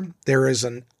get there. There is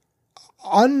an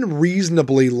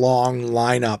unreasonably long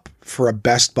lineup for a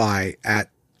Best Buy at,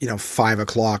 5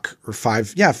 o'clock or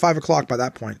 5 o'clock by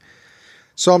that point.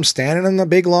 So I'm standing in the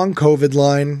big long COVID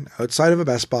line outside of a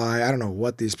Best Buy. I don't know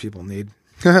what these people need.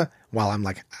 Well, I'm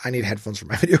like, I need headphones for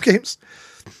my video games.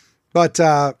 But,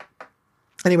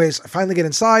 anyways, I finally get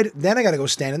inside. Then I got to go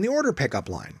stand in the order pickup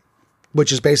line,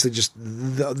 which is basically just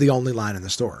the only line in the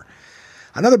store.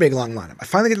 Another big long lineup. I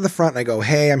finally get to the front and I go,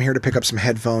 hey, I'm here to pick up some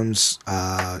headphones.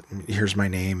 Here's my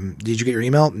name. Did you get your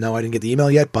email? No, I didn't get the email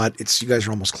yet, but you guys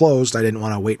are almost closed. I didn't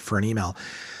want to wait for an email.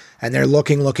 And they're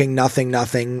looking, nothing.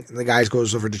 The guy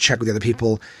goes over to check with the other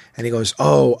people and he goes,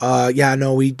 yeah,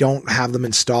 no, we don't have them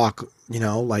in stock.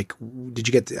 Did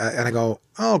you get, and I go,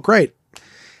 oh, great.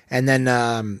 And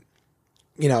then,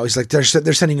 he's like, they're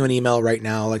sending you an email right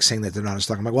now, like saying that they're not in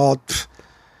stock. I'm like, well,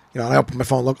 and I open my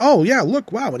phone, look, oh yeah,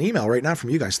 look, wow, an email right now from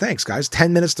you guys. Thanks guys.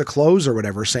 10 minutes to close or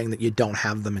whatever, saying that you don't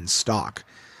have them in stock.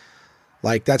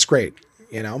 Like, that's great.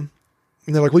 And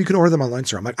they're like, well, you can order them online,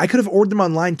 sir. I'm like, I could have ordered them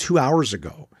online 2 hours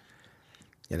ago.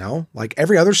 Like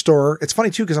every other store. It's funny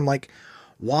too, because I'm like,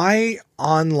 why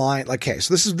online? Like, okay,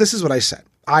 so this is what I said.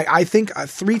 I think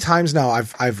 3 times now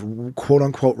I've quote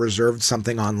unquote reserved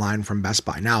something online from Best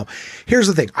Buy. Now, here's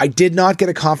the thing. I did not get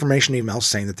a confirmation email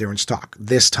saying that they're in stock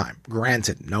this time.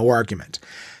 Granted, no argument.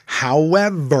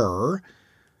 However,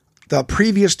 the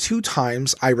previous 2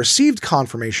 times I received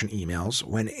confirmation emails,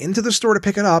 went into the store to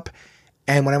pick it up,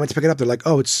 and when I went to pick it up, they're like,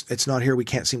 oh, it's not here. We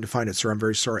can't seem to find it, sir. I'm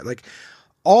very sorry. Like,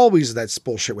 always that's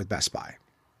bullshit with Best Buy.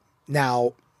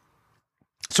 Now,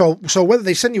 so whether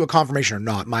they send you a confirmation or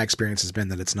not, my experience has been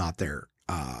that it's not there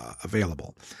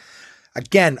available.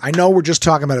 Again, I know we're just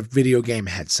talking about a video game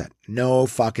headset. No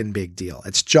fucking big deal.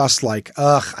 It's just like,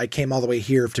 I came all the way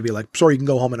here to be like, sorry, you can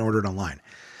go home and order it online.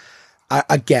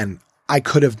 I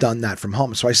could have done that from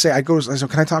home. So I say,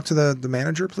 can I talk to the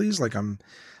manager, please? Like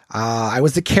I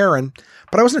was the Karen,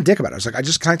 but I wasn't a dick about it. I was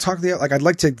like, can I talk to I'd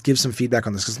like to give some feedback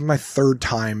on this because it's my 3rd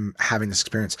time having this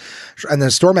experience. And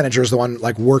the store manager is the one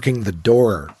like working the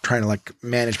door, trying to like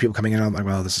manage people coming in. I'm like,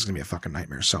 well, this is going to be a fucking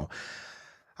nightmare. So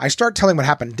I start telling what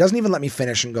happened. Doesn't even let me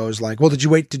finish and goes like, well, did you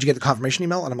get the confirmation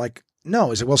email? And I'm like,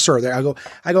 no. He said, well, sir, there I go,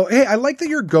 hey, I like that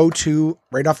your go-to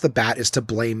right off the bat is to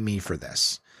blame me for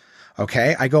this.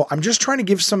 Okay. I go, I'm just trying to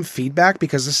give some feedback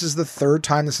because this is the 3rd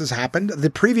time this has happened. The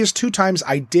previous 2 times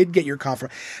I did get your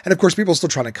confirmation. And of course, people are still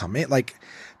trying to come in. Like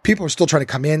people are still trying to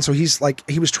come in. So he's like,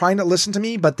 he was trying to listen to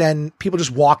me, but then people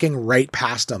just walking right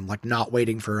past him, like not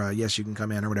waiting for yes, you can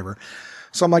come in or whatever.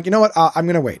 So I'm like, you know what? I'm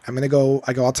going to wait. I'm going to go.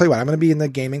 I'll tell you what, I'm going to be in the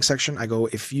gaming section. I go,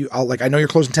 I know you're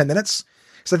closing 10 minutes.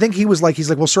 So I think he's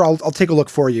like, well, sir, I'll take a look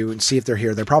for you and see if they're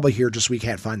here. They're probably here, just we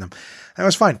can't find them. And I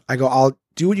was fine. I go, I'll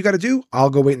do what you got to do. I'll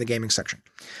go wait in the gaming section.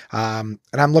 And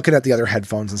I'm looking at the other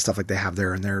headphones and stuff like they have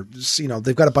there. And they're,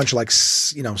 they've got a bunch of like,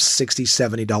 $60,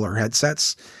 $70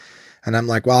 headsets. And I'm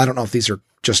like, well, I don't know if these are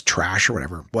just trash or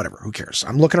whatever. Who cares?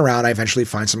 I'm looking around. I eventually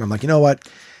find some. I'm like, you know what?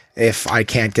 If I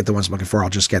can't get the ones I'm looking for, I'll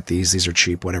just get these. These are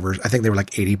cheap, whatever. I think they were like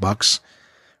 $80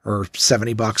 or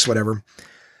 $70, whatever.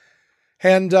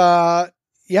 And,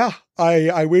 yeah,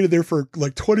 I waited there for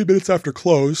like 20 minutes after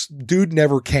close. Dude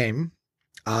never came.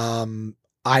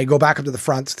 I go back up to the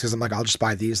front because I'm like, I'll just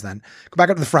buy these then. Go back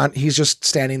up to the front. He's just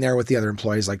standing there with the other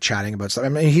employees, like chatting about stuff. I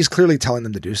mean, he's clearly telling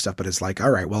them to do stuff, but it's like,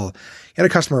 all right, well, you had a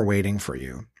customer waiting for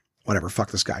you. Whatever,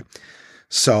 fuck this guy.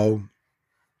 So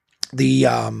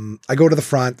I go to the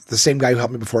front. The same guy who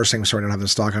helped me before saying, sorry, I don't have the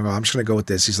stock. I go, I'm just going to go with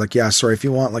this. He's like, yeah, sorry. If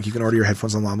you want, like, you can order your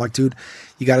headphones online. I'm like, dude,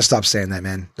 you got to stop saying that,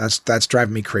 man. That's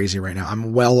driving me crazy right now.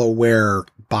 I'm well aware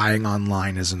buying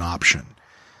online is an option.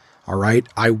 All right.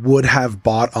 I would have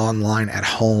bought online at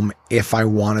home if I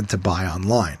wanted to buy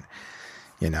online.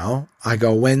 I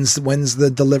go, when's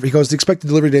the delivery? He goes, the expected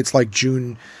delivery date's like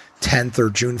June 10th or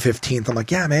June 15th. I'm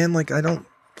like, yeah, man, like I don't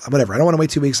want to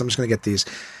wait 2 weeks. I'm just going to get these.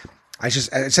 I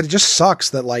said, it just sucks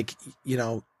that like,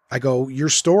 I go, your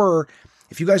store,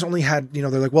 if you guys only had, they're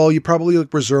like, well, you probably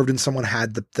reserved and someone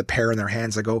had the pair in their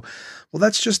hands. I go, well,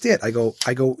 that's just it. I go,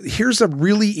 here's a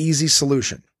really easy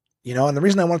solution, and the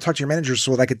reason I want to talk to your manager is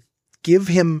so that I could give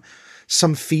him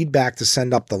some feedback to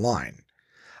send up the line.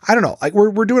 I don't know. Like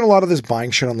we're doing a lot of this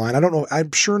buying shit online. I don't know.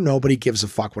 I'm sure nobody gives a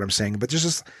fuck what I'm saying, but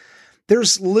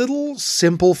there's little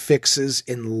simple fixes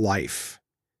in life.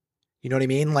 You know what I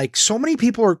mean? Like so many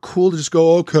people are cool to just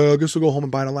go, okay, I guess I'll go home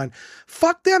and buy it online.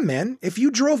 Fuck them, man. If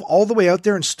you drove all the way out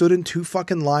there and stood in 2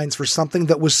 fucking lines for something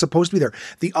that was supposed to be there,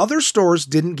 the other stores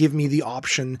didn't give me the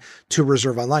option to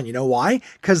reserve online. You know why?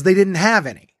 Because they didn't have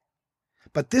any.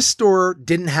 But this store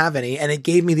didn't have any, and it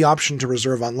gave me the option to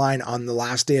reserve online on the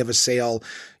last day of a sale,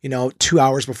 2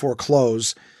 hours before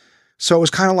close. So it was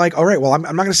kind of like, all right, well, I'm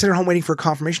not going to sit at home waiting for a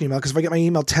confirmation email because if I get my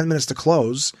email 10 minutes to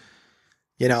close,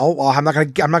 well, I'm not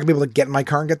going to be able to get in my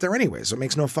car and get there anyway. So it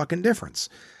makes no fucking difference.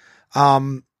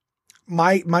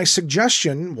 My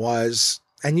suggestion was,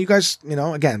 and you guys,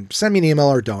 again, send me an email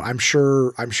or don't. I'm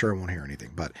sure I won't hear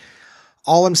anything, but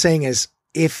all I'm saying is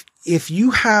if you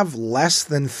have less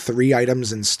than 3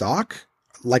 items in stock,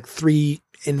 like 3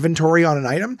 inventory on an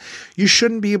item, you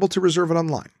shouldn't be able to reserve it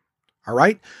online. All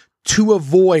right. To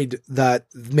avoid that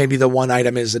maybe the one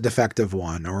item is a defective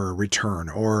one or a return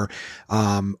or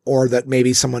that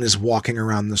maybe someone is walking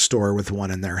around the store with one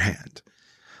in their hand.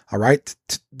 All right.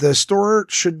 The store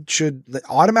should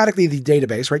automatically, the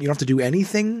database, right? You don't have to do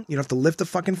anything. You don't have to lift a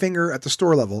fucking finger at the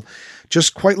store level.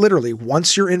 Just quite literally,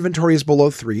 once your inventory is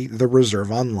below 3, the reserve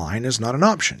online is not an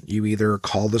option. You either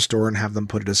call the store and have them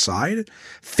put it aside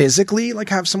physically, like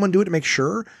have someone do it to make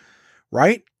sure,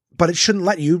 right? But it shouldn't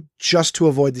let you, just to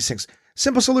avoid these things.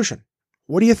 Simple solution.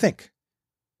 What do you think?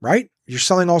 Right? You're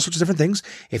selling all sorts of different things.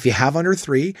 If you have under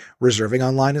 3, reserving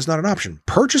online is not an option.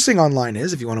 Purchasing online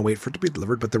is if you want to wait for it to be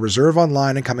delivered, but the reserve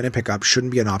online and come in and pick up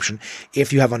shouldn't be an option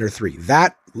if you have under 3.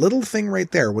 That little thing right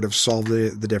there would have solved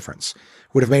the difference.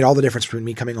 Would have made all the difference between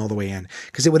me coming all the way in,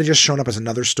 because it would have just shown up as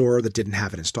another store that didn't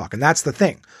have it in stock. And that's the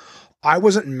thing. I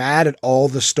wasn't mad at all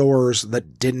the stores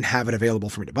that didn't have it available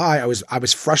for me to buy. I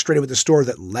was frustrated with the store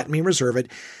that let me reserve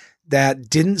it, that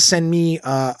didn't send me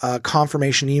a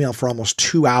confirmation email for almost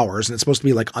 2 hours. And it's supposed to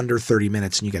be like under 30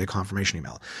 minutes and you get a confirmation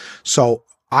email. So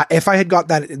if I had got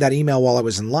that email while I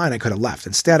was in line, I could have left.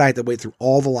 Instead, I had to wait through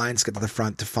all the lines to get to the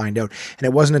front to find out. And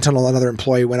it wasn't until another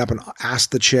employee went up and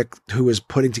asked the chick who was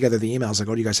putting together the emails, like,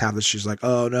 oh, do you guys have this? She's like,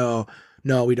 oh,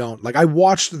 no, we don't. Like, I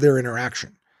watched their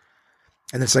interaction.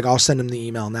 And it's like, I'll send them the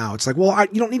email now. It's like, well,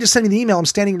 you don't need to send me the email. I'm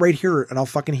standing right here and I'll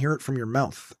fucking hear it from your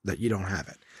mouth that you don't have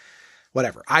it.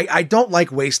 Whatever. I don't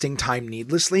like wasting time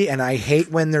needlessly. And I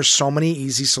hate when there's so many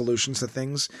easy solutions to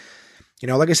things. You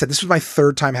know, like I said, this was my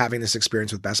 3rd time having this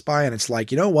experience with Best Buy. And it's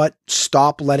like, you know what?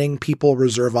 Stop letting people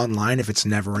reserve online if it's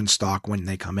never in stock when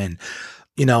they come in,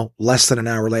 you know, less than an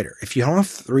hour later. If you don't have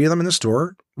 3 of them in the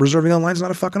store, reserving online is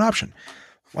not a fucking option.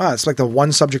 Wow, it's like the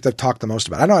one subject I've talked the most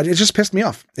about. I don't know, it just pissed me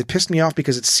off. It pissed me off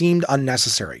because it seemed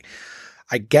unnecessary.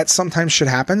 I get sometimes shit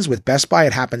happens. With Best Buy,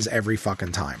 it happens every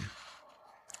fucking time.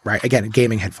 Right? Again,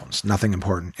 gaming headphones, nothing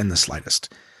important in the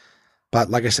slightest. But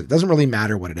like I said, it doesn't really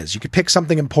matter what it is. You could pick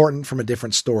something important from a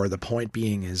different store. The point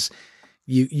being is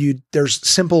there's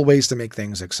simple ways to make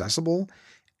things accessible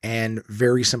and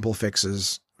very simple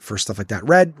fixes for stuff like that.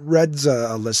 Red's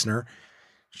a listener.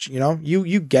 You know,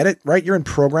 you get it, right? You're in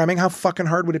programming. How fucking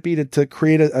hard would it be to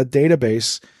create a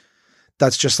database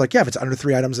that's just like, yeah, if it's under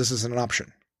 3 items, this isn't an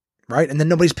option, right? And then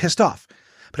nobody's pissed off.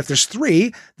 But if there's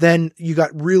 3, then you got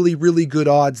really, really good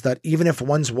odds that even if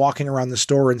one's walking around the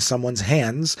store in someone's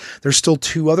hands, there's still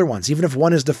 2 other ones. Even if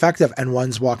one is defective and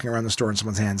one's walking around the store in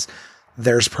someone's hands,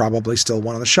 there's probably still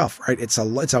one on the shelf, right? It's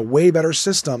a way better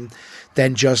system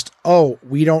than just, oh,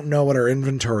 we don't know what our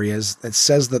inventory is. It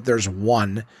says that there's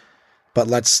 1. But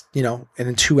let's, you know, and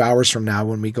in 2 hours from now,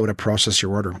 when we go to process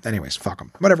your order, anyways, fuck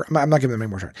them. Whatever. I'm not giving them any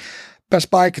more time. Best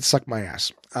Buy could suck my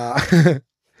ass.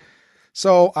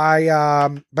 So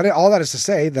but all that is to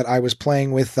say that I was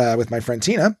playing with my friend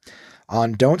Tina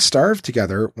on Don't Starve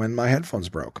together when my headphones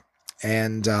broke,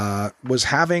 and was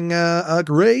having a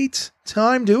great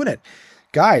time doing it.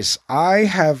 Guys,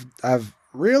 I've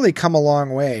really come a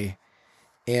long way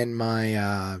in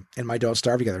my Don't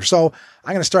Starve Together. So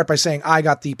I'm going to start by saying I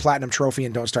got the platinum trophy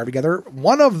in Don't Starve Together.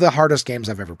 One of the hardest games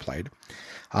I've ever played.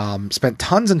 Spent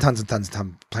tons and tons and tons of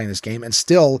time playing this game, and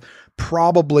still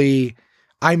probably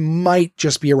I might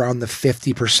just be around the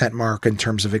 50% mark in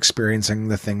terms of experiencing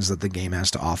the things that the game has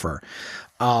to offer.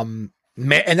 And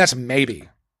that's maybe.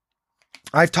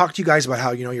 I've talked to you guys about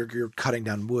how, you know, you're cutting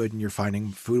down wood and you're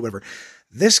finding food, whatever.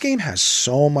 This game has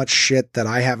so much shit that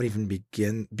I haven't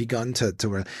even begun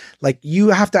to like, you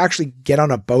have to actually get on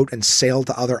a boat and sail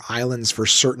to other islands for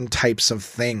certain types of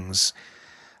things.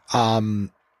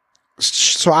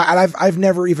 So I've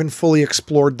never even fully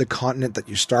explored the continent that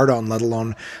you start on, let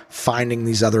alone finding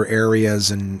these other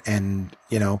areas and,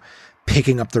 you know,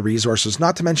 picking up the resources,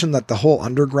 not to mention that the whole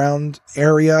underground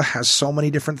area has so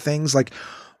many different things. Like,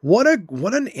 what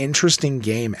an interesting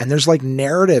game. And there's like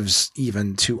narratives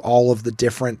even to all of the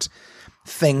different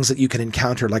things that you can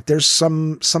encounter. Like, there's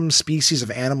some species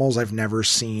of animals I've never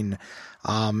seen.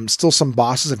 Still some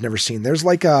bosses I've never seen. There's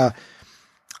like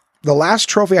the last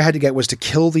trophy I had to get was to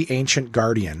kill the ancient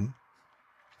guardian.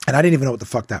 And I didn't even know what the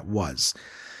fuck that was.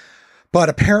 But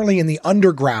apparently in the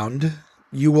underground,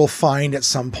 you will find at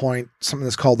some point something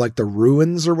that's called like the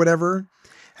ruins or whatever.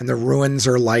 And the ruins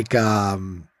are like,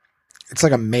 it's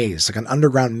like a maze, like an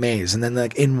underground maze. And then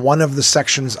like in one of the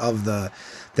sections of the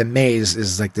maze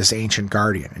is like this ancient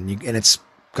guardian, and it's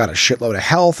got a shitload of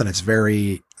health, and it's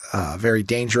very, very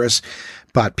dangerous,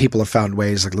 but people have found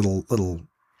ways, like little,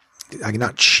 like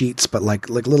not cheats, but like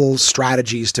little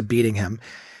strategies to beating him.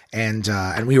 And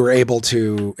we were able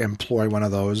to employ one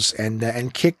of those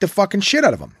and kick the fucking shit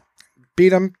out of him,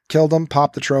 beat him, killed him,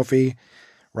 popped the trophy,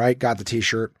 right? Got the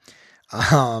t-shirt.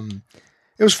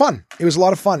 It was fun. It was a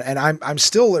lot of fun. And I'm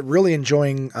still really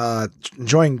enjoying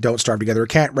Don't Starve Together. I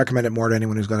can't recommend it more to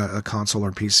anyone who's got a console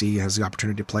or PC, has the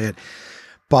opportunity to play it.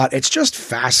 But it's just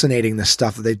fascinating, the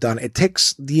stuff that they've done. It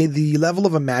takes the level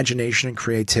of imagination and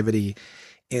creativity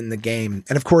in the game.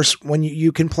 And of course, when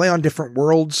you can play on different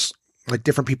worlds, like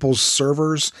different people's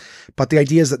servers, but the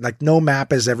idea is that like no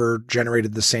map is ever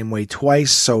generated the same way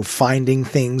twice. So finding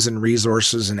things and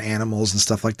resources and animals and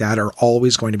stuff like that are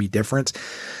always going to be different.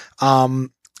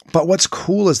 But what's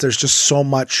cool is there's just so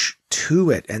much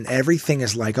to it, and everything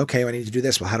is like, okay, I need to do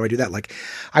this. Well, how do I do that? Like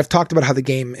I've talked about how the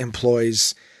game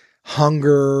employs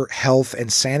hunger, health,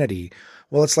 and sanity.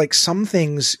 Well, it's like some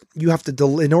things you have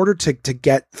to, in order to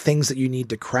get things that you need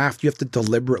to craft, you have to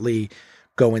deliberately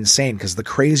go insane, because the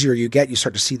crazier you get, you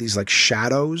start to see these like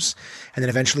shadows, and then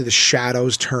eventually the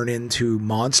shadows turn into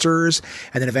monsters,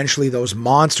 and then eventually those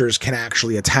monsters can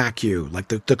actually attack you, like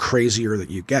the crazier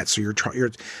that you get. So you're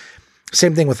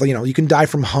same thing with, you can die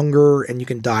from hunger, and you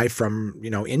can die from,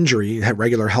 injury,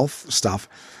 regular health stuff,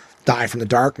 die from the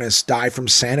darkness, die from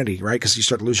sanity, right? Because you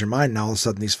start to lose your mind, and all of a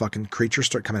sudden these fucking creatures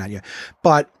start coming at you.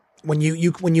 But when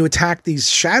you attack these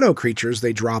shadow creatures,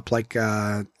 they drop like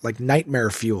nightmare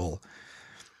fuel,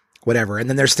 whatever. And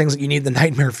then there's things that you need the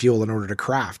nightmare fuel in order to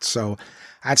craft. So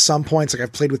at some points, like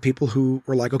I've played with people who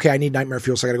were like, okay, I need nightmare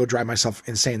fuel, so I got to go drive myself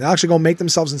insane. They'll actually go make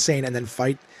themselves insane and then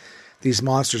fight these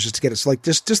monsters just to get it. So like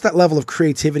just that level of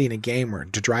creativity in a game where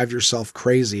to drive yourself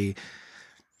crazy,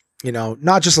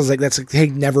 not just as like, that's like, hey,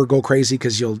 never go crazy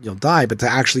because you'll die, but to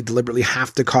actually deliberately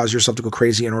have to cause yourself to go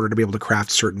crazy in order to be able to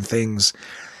craft certain things,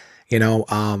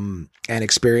 and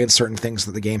experience certain things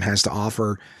that the game has to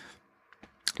offer.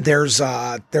 There's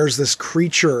this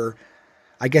creature,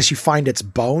 I guess you find its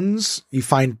bones. You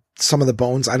find some of the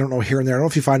bones, I don't know, here and there. I don't know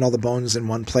if you find all the bones in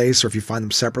one place or if you find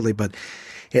them separately, but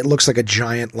it looks like a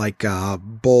giant, like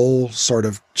bull sort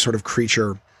of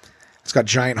creature. It's got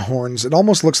giant horns. It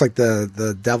almost looks like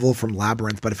the devil from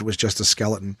Labyrinth, but if it was just a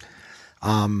skeleton.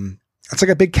 It's like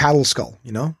a big cattle skull,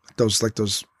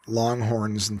 those long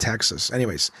horns in Texas.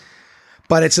 Anyways,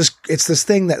 but it's this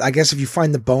thing that I guess if you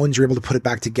find the bones, you're able to put it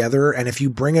back together. And if you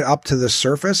bring it up to the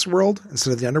surface world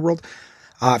instead of the underworld,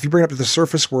 if you bring it up to the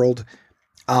surface world,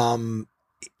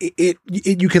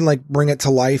 you can like bring it to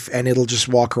life, and it'll just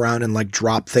walk around and like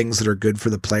drop things that are good for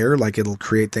the player. Like it'll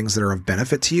create things that are of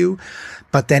benefit to you.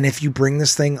 But then if you bring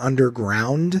this thing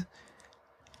underground,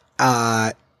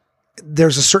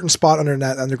 there's a certain spot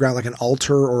underground, like an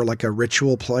altar or like a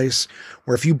ritual place,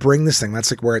 where if you bring this thing,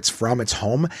 that's like where it's from, it's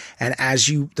home. And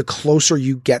the closer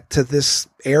you get to this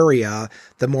area,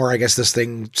 the more, I guess, this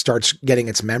thing starts getting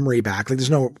its memory back. Like there's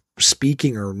no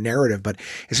speaking or narrative, but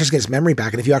it's just getting its memory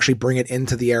back. And if you actually bring it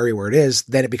into the area where it is,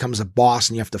 then it becomes a boss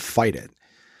and you have to fight it.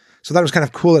 So that was kind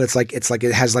of cool that it's like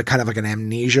it has like kind of like an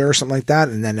amnesia or something like that.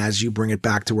 And then as you bring it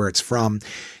back to where it's from,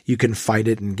 you can fight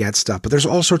it and get stuff. But there's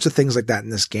all sorts of things like that in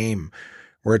this game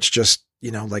where it's just,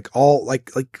 like all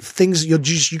like things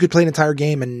you could play an entire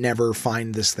game and never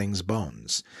find this thing's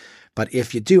bones. But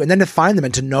if you do, and then to find them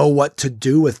and to know what to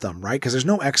do with them, right? Because there's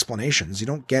no explanations. You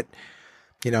don't get,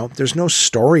 there's no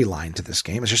storyline to this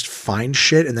game. It's just find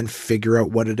shit and then figure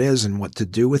out what it is and what to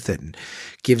do with it, and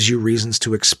gives you reasons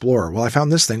to explore. Well, I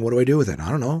found this thing. What do I do with it? I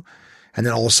don't know. And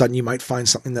then all of a sudden you might find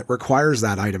something that requires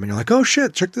that item, and you're like, oh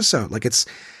shit, check this out. Like it's,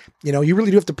 you really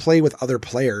do have to play with other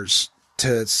players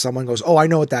to someone goes, oh, I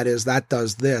know what that is. That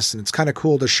does this. And it's kind of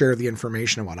cool to share the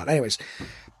information and whatnot. Anyways,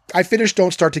 I finished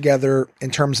Don't Starve Together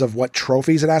in terms of what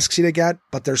trophies it asks you to get,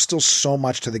 but there's still so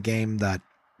much to the game that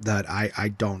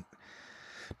I don't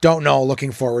know.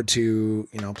 Looking forward to,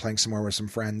 playing some more with some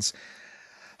friends.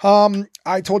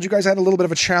 I told you guys I had a little bit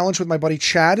of a challenge with my buddy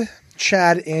Chad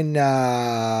in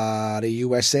the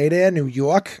USA there, New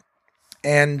York.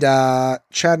 And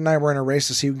Chad and I were in a race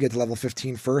to see who can get to level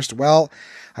 15 first. Well,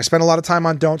 I spent a lot of time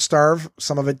on Don't Starve,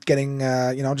 some of it getting,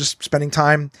 just spending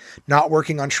time, not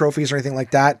working on trophies or anything like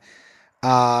that.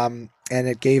 And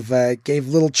it gave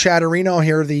little Chadderino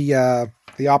here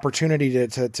the opportunity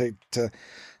to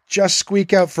just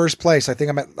squeak out first place. I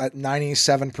think I'm at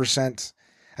 97%.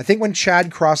 I think when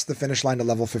Chad crossed the finish line to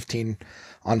level 15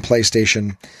 on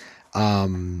PlayStation,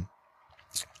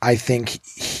 I think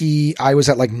I was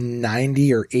at like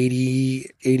 90 or 80,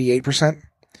 88%.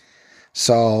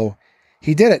 So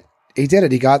he did it.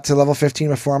 He got to level 15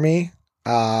 before me.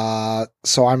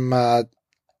 So I'm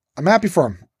happy for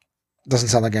him. Doesn't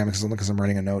sound like I am because I'm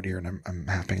writing a note here and I'm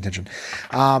half paying attention.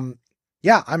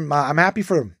 Yeah, I'm happy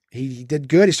for him. He did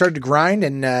good. He started to grind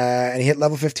and he hit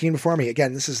level 15 before me.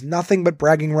 Again, this is nothing but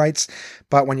bragging rights,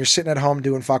 but when you're sitting at home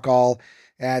doing fuck all,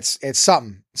 it's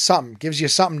something gives you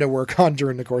something to work on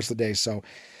during the course of the day. So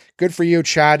good for you,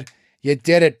 Chad. You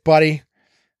did it, buddy.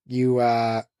 You,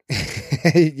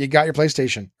 you got your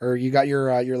PlayStation, or you got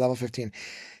your level 15.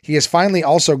 He is finally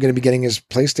also going to be getting his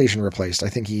PlayStation replaced. I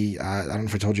think I don't know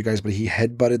if I told you guys, but he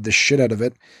headbutted the shit out of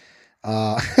it.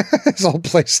 His old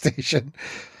PlayStation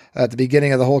at the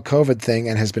beginning of the whole COVID thing,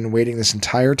 and has been waiting this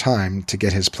entire time to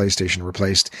get his PlayStation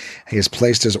replaced. He has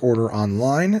placed his order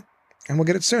online, and we'll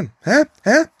get it soon. Huh?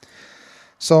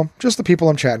 So just the people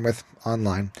I'm chatting with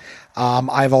online.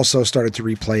 I've also started to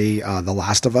replay The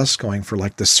Last of Us, going for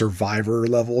like the survivor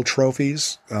level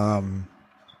trophies.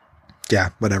 Yeah,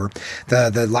 whatever.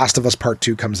 The Last of Us Part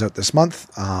 2 comes out this month.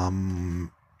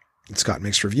 It's got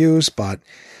mixed reviews, but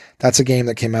that's a game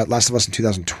that came out, Last of Us, in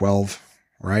 2012,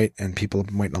 right? And people have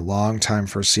been waiting a long time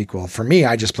for a sequel. For me,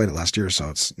 I just played it last year, so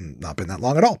it's not been that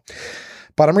long at all.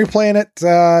 But I'm replaying it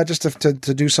just to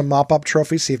do some mop-up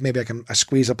trophies, see if maybe I can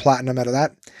squeeze a platinum out of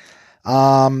that.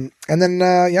 And then,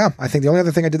 I think the only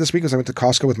other thing I did this week was I went to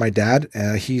Costco with my dad.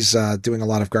 He's doing a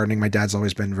lot of gardening. My dad's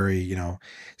always been very,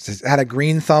 he's had a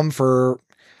green thumb for,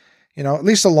 at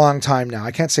least a long time now.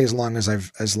 I can't say as long as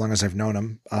I've known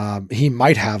him. He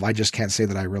might have. I just can't say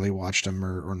that I really watched him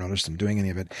or noticed him doing any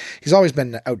of it. He's always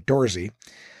been outdoorsy.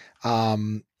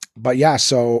 But yeah,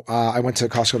 so I went to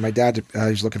Costco with my dad.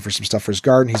 He's looking for some stuff for his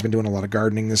garden. He's been doing a lot of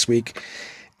gardening this week.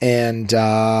 And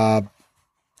I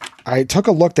took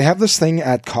a look. They have this thing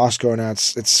at Costco now.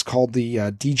 It's called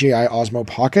the DJI Osmo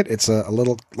Pocket. It's a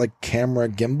little like camera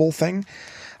gimbal thing.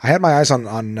 I had my eyes on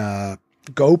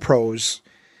GoPros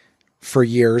for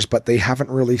years, but they haven't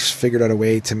really figured out a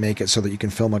way to make it so that you can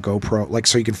film a GoPro, like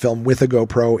so you can film with a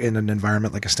GoPro in an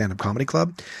environment like a stand-up comedy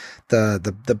club.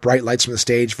 The bright lights from the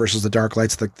stage versus the dark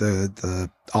lights, the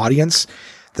audience,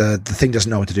 the thing doesn't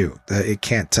know what to do. It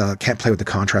can't play with the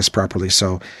contrast properly.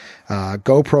 So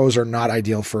GoPros are not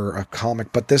ideal for a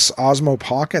comic, but this Osmo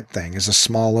Pocket thing is a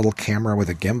small little camera with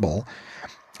a gimbal,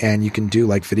 and you can do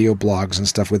like video blogs and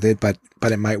stuff with it, but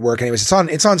it might work. Anyways,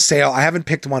 it's on sale. I haven't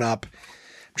picked one up.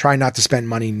 I'm trying not to spend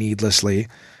money needlessly.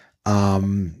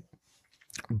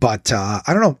 But I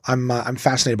don't know. I'm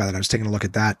fascinated by that. I was taking a look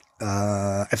at that.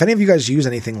 If any of you guys use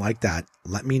anything like that,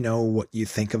 let me know what you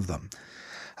think of them.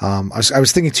 I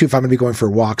was thinking too, if I'm going to be going for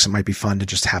walks, it might be fun to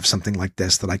just have something like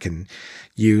this that I can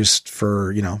use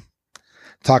for,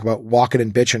 talk about walking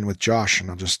and bitching with Josh. And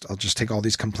I'll just take all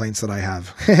these complaints that I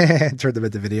have and turn them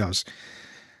into videos.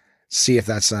 See if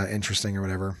that's interesting or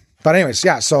whatever. But anyways,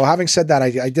 yeah. So having said that,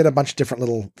 I did a bunch of different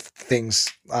little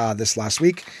things this last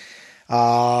week.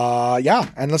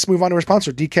 And let's move on to our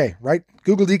sponsor, DK, right?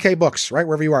 Google DK Books, right?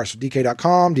 Wherever you are. So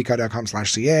DK.com,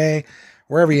 DK.com/CA,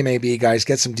 wherever you may be, guys,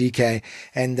 get some DK.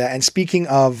 And speaking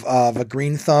of a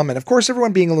green thumb, and of course,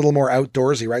 everyone being a little more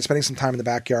outdoorsy, right? Spending some time in the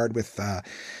backyard with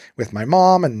my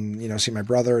mom and, see my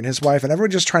brother and his wife, and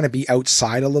everyone just trying to be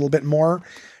outside a little bit more,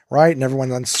 right? And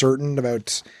everyone's uncertain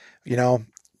about,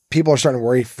 people are starting to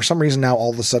worry for some reason now.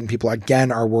 All of a sudden, people again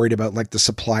are worried about like the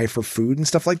supply for food and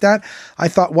stuff like that. I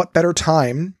thought, what better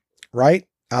time, right?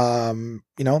 At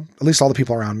least all the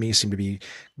people around me seem to be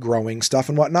growing stuff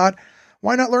and whatnot.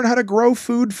 Why not learn how to grow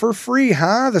food for free,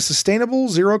 huh? The sustainable,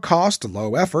 zero cost,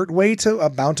 low effort way to a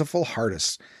bountiful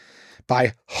harvest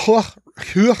by Huw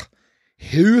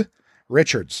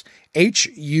Richards.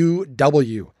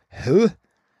 HUW. Huw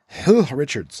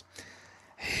Richards.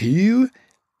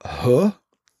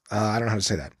 I don't know how to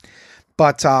say that.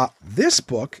 But this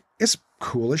book is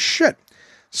cool as shit.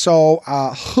 So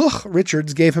Huw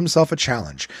Richards gave himself a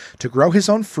challenge to grow his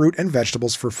own fruit and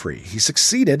vegetables for free. He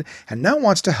succeeded and now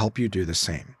wants to help you do the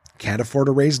same. Can't afford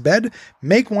a raised bed?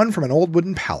 Make one from an old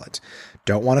wooden pallet.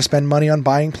 Don't want to spend money on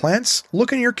buying plants?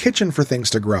 Look in your kitchen for things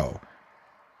to grow.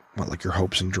 What, like your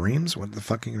hopes and dreams? What the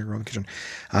fuck are you going to grow in the kitchen?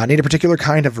 Need a particular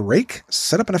kind of rake?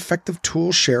 Set up an effective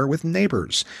tool share with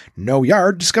neighbors. No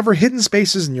yard? Discover hidden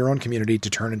spaces in your own community to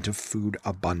turn into food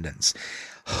abundance.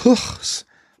 Huw's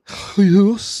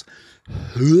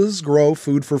Grow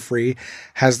Food for Free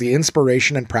has the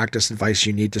inspiration and practice advice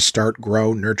you need to start,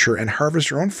 grow, nurture, and harvest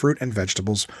your own fruit and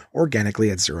vegetables organically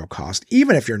at zero cost,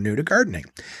 even if you're new to gardening.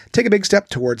 Take a big step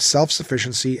towards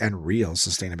self-sufficiency and real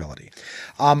sustainability.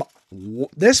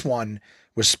 This one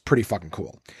was pretty fucking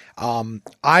cool.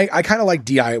 I kind of like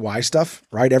DIY stuff,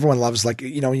 right? Everyone loves when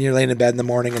you're laying in bed in the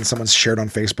morning and someone's shared on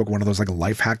Facebook one of those like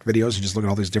life hack videos. You just look at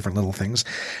all these different little things.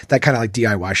 That kind of like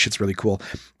DIY shit's really cool.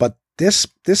 But this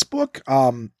book,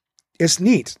 is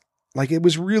neat. Like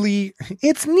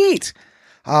it's neat.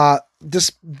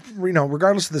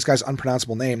 Regardless of this guy's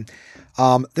unpronounceable name,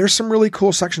 there's some really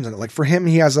cool sections in it. Like for him,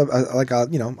 he has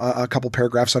a couple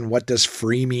paragraphs on what does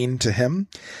free mean to him.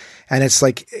 And it's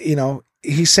like,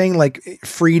 he's saying like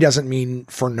free doesn't mean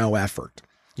for no effort.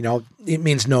 It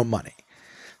means no money.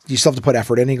 You still have to put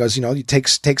effort in. He goes, it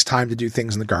takes time to do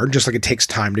things in the garden, just like it takes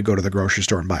time to go to the grocery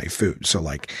store and buy food. So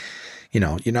like,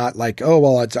 You're not like, oh,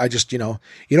 well, I just, you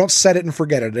don't set it and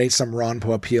forget it. It ain't some Ron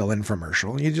Popeil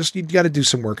infomercial. You got to do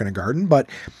some work in a garden, but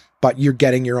you're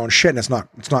getting your own shit, and it's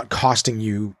not costing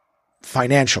you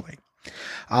financially.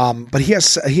 But he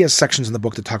has sections in the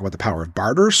book that talk about the power of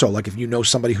barter. So like if you know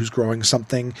somebody who's growing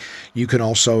something, you can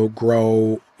also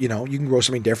grow, you can grow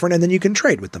something different, and then you can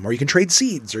trade with them, or you can trade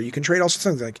seeds, or you can trade all sorts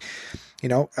of things, like,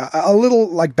 a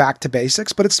little like back to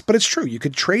basics, but it's true. You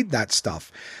could trade that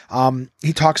stuff.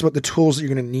 He talks about the tools that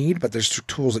you're going to need, but there's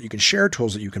tools that you can share,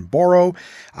 tools that you can borrow.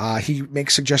 He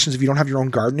makes suggestions if you don't have your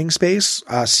own gardening space,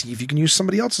 see if you can use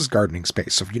somebody else's gardening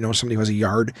space. So if you know somebody who has a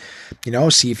yard,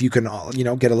 see if you can,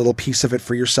 get a little piece of it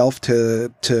for yourself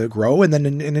to grow, and then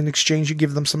in exchange, you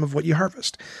give them some of what you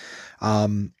harvest.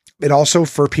 It also,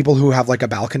 for people who have like a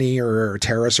balcony or a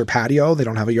terrace or patio, they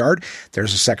don't have a yard,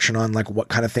 there's a section on like what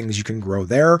kind of things you can grow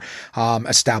there.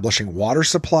 Establishing water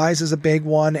supplies is a big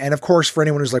one. And of course, for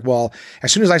anyone who's like, well,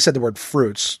 as soon as I said the word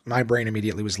fruits, my brain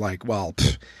immediately was like, well,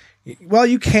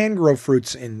 you can grow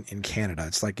fruits in Canada.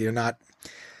 It's like, you're not,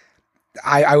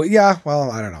 I don't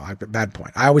know. Bad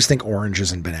point. I always think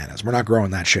oranges and bananas. We're not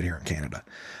growing that shit here in Canada.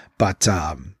 But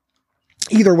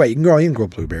either way, you can grow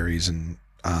blueberries and,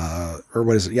 or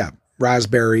what is it? Yeah.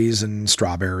 Raspberries and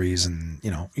strawberries, and,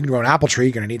 you can grow an apple tree.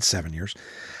 You're going to need 7 years.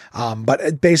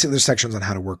 But basically there's sections on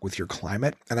how to work with your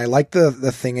climate. And I like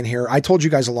the thing in here. I told you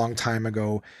guys a long time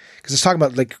ago, because it's talking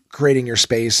about like creating your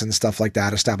space and stuff like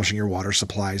that, establishing your water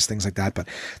supplies, things like that. But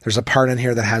there's a part in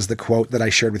here that has the quote that I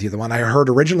shared with you, the one I heard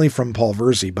originally from Paul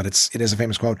Verzi, but it is a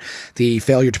famous quote. The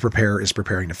failure to prepare is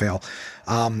preparing to fail.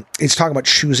 It's talking about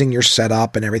choosing your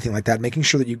setup and everything like that, making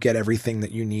sure that you get everything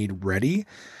that you need ready.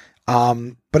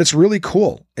 But it's really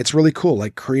cool. It's really cool.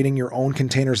 Like creating your own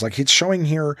containers. Like it's showing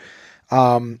here,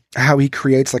 how he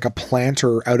creates like a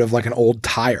planter out of like an old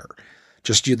tire.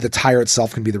 Just the tire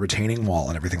itself can be the retaining wall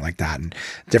and everything like that, and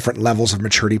different levels of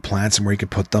maturity plants and where you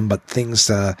could put them, but things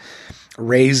to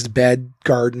raised bed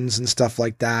gardens and stuff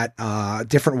like that.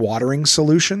 Different watering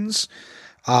solutions,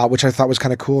 which I thought was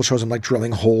kind of cool. It shows them like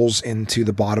drilling holes into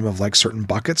the bottom of like certain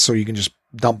buckets. So you can just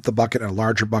dump the bucket in a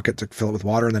larger bucket to fill it with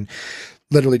water, and then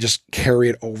literally just carry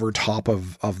it over top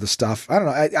of the stuff. I don't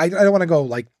know. I don't want to go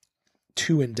like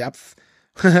too in depth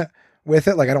with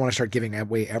it. Like, I don't want to start giving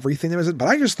away everything there is, but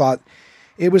I just thought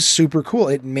it was super cool.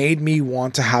 It made me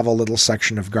want to have a little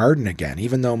section of garden again,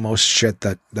 even though most shit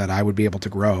that I would be able to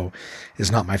grow is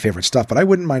not my favorite stuff, but I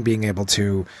wouldn't mind being able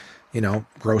to,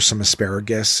 grow some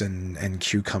asparagus and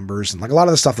cucumbers. And like a lot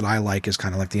of the stuff that I like is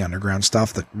kind of like the underground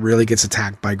stuff that really gets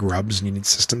attacked by grubs and you need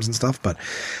systems and stuff. But,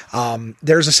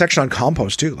 there's a section on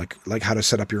compost too, like how to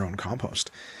set up your own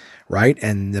compost. Right.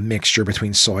 And the mixture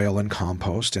between soil and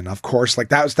compost. And of course, like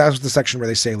that was the section where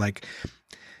they say like,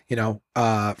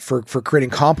 for creating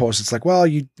compost, it's like, well,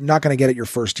 you're not going to get it your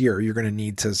first year. You're going to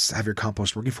need to have your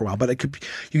compost working for a while, but you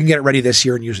can get it ready this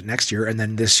year and use it next year. And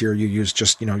then this year you use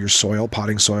just, your soil,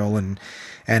 potting soil and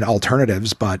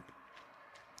alternatives. But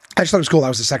I just thought it was cool. That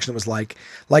was the section that was like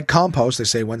compost. They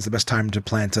say, when's the best time to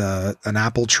plant an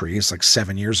apple tree? It's like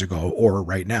 7 years ago or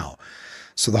right now.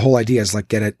 So the whole idea is like,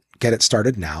 get it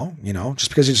started now, just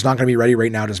because it's not going to be ready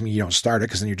right now doesn't mean you don't start it,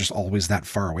 because then you're just always that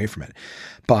far away from it.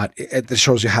 But it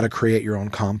shows you how to create your own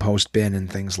compost bin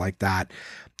and things like that.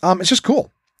 It's just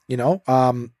cool.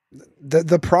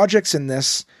 The projects in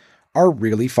this are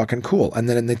really fucking cool. And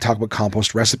then they talk about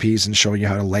compost recipes and show you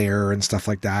how to layer and stuff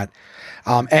like that.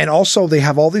 And also they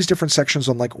have all these different sections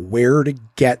on like where to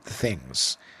get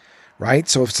things. Right.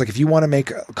 So if you want to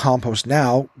make compost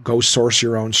now, go source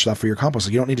your own stuff for your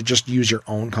compost. You don't need to just use your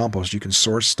own compost. You can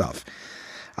source stuff.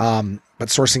 But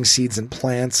sourcing seeds and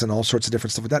plants and all sorts of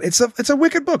different stuff like that. It's a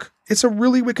wicked book. It's a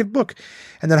really wicked book.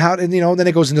 And then then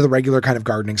it goes into the regular kind of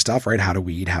gardening stuff, right? How to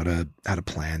weed, how to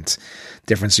plant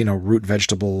different, root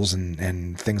vegetables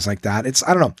and things like that.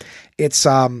 I don't know. It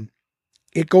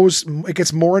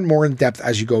gets more and more in depth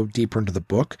as you go deeper into the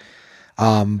book.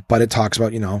 But it talks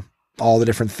about, all the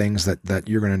different things that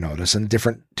you're going to notice and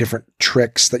different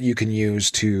tricks that you can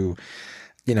use to,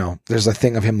 there's a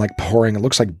thing of him like pouring, it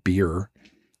looks like beer,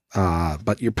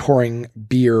 but you're pouring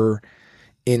beer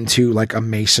into like a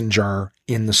mason jar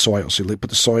in the soil. So you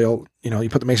put the soil, you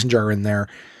put the mason jar in there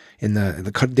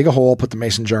dig a hole, put the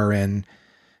mason jar in,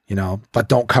 but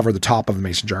don't cover the top of the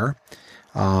mason jar.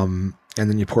 And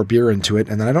then you pour beer into it.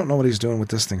 And then I don't know what he's doing with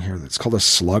this thing here. It's called a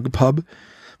slug pub.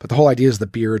 But the whole idea is the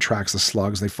beer attracts the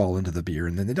slugs. They fall into the beer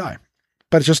and then they die.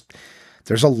 But it's just,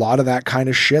 there's a lot of that kind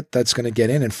of shit that's going to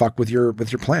get in and fuck with your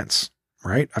plants,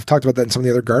 right? I've talked about that in some of the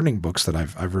other gardening books that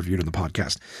I've reviewed in the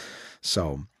podcast.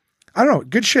 So I don't know.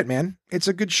 Good shit, man. It's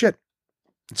a good shit.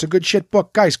 It's a good shit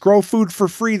book. Guys, Grow Food for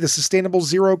Free, the sustainable,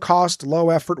 zero cost, low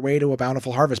effort way to a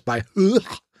bountiful harvest by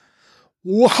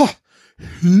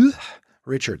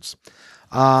Richards.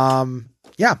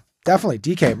 Yeah, definitely.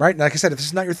 DK, right? Like I said, if this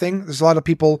is not your thing, there's a lot of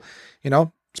people,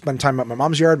 spend time at my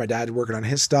mom's yard, my dad working on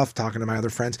his stuff, talking to my other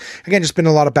friends. Again, just been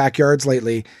in a lot of backyards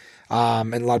lately.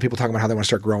 And a lot of people talking about how they want to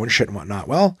start growing shit and whatnot.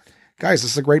 Well, guys,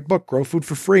 this is a great book, Grow Food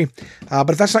for Free.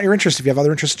 But if that's not your interest, if you have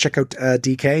other interests, check out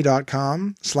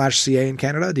dk.com/CA in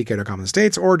Canada, dk.com in the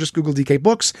States, or just Google DK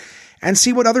Books and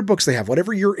see what other books they have.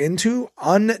 Whatever you're into,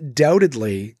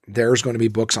 undoubtedly, there's going to be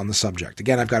books on the subject.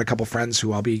 Again, I've got a couple friends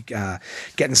who I'll be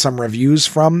getting some reviews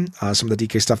from, some of the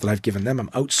DK stuff that I've given them. I'm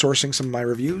outsourcing some of my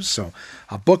reviews. So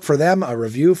a book for them, a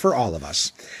review for all of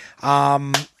us.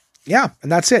 Yeah,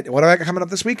 and that's it. What do I got coming up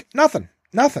this week? Nothing.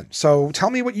 So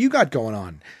tell me what you got going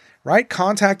on. Right?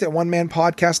 Contact at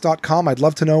onemanpodcast.com. I'd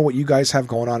love to know what you guys have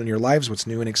going on in your lives, what's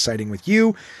new and exciting with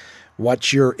you,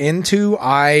 what you're into.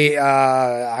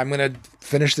 I'm going to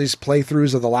finish these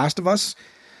playthroughs of The Last of Us,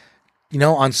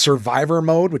 on survivor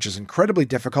mode, which is incredibly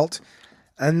difficult.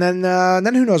 And then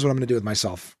who knows what I'm going to do with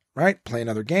myself, right? Play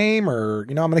another game, or,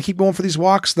 I'm going to keep going for these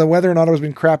walks. The weather in Ottawa has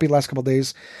been crappy the last couple of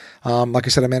days. Like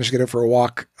I said, I managed to get out for a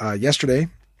walk yesterday,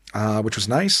 which was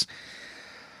nice.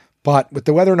 But with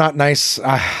the weather not nice,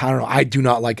 I don't know. I do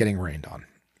not like getting rained on.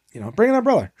 Bring an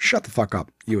umbrella. Shut the fuck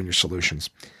up, you and your solutions.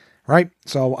 Right?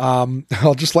 So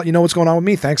I'll just let you know what's going on with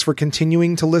me. Thanks for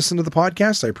continuing to listen to the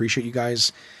podcast. I appreciate you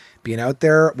guys being out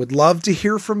there. Would love to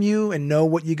hear from you and know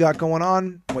what you got going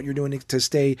on, what you're doing to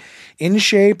stay in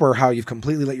shape, or how you've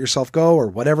completely let yourself go, or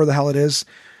whatever the hell it is.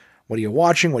 What are you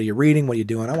watching? What are you reading? What are you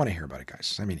doing? I want to hear about it, guys.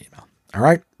 Send me an email. All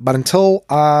right. But until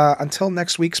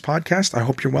next week's podcast, I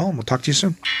hope you're well, and we'll talk to you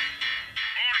soon.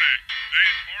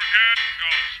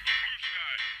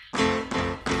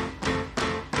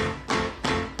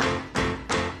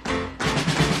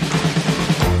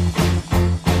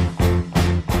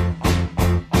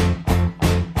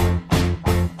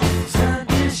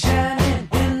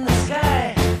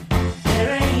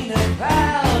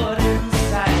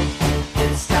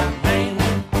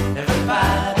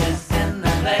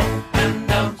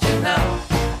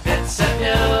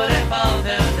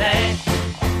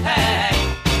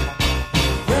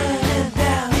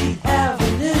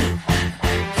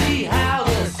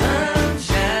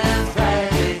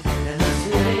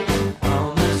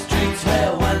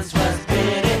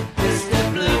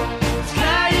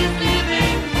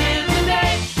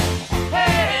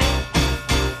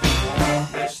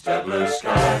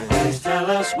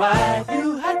 Why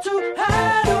you had to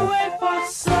hide away for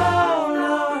so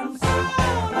long?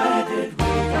 Where did we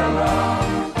go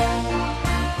wrong?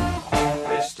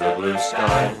 Mr. Blue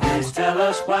Sky, please tell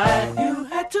us why.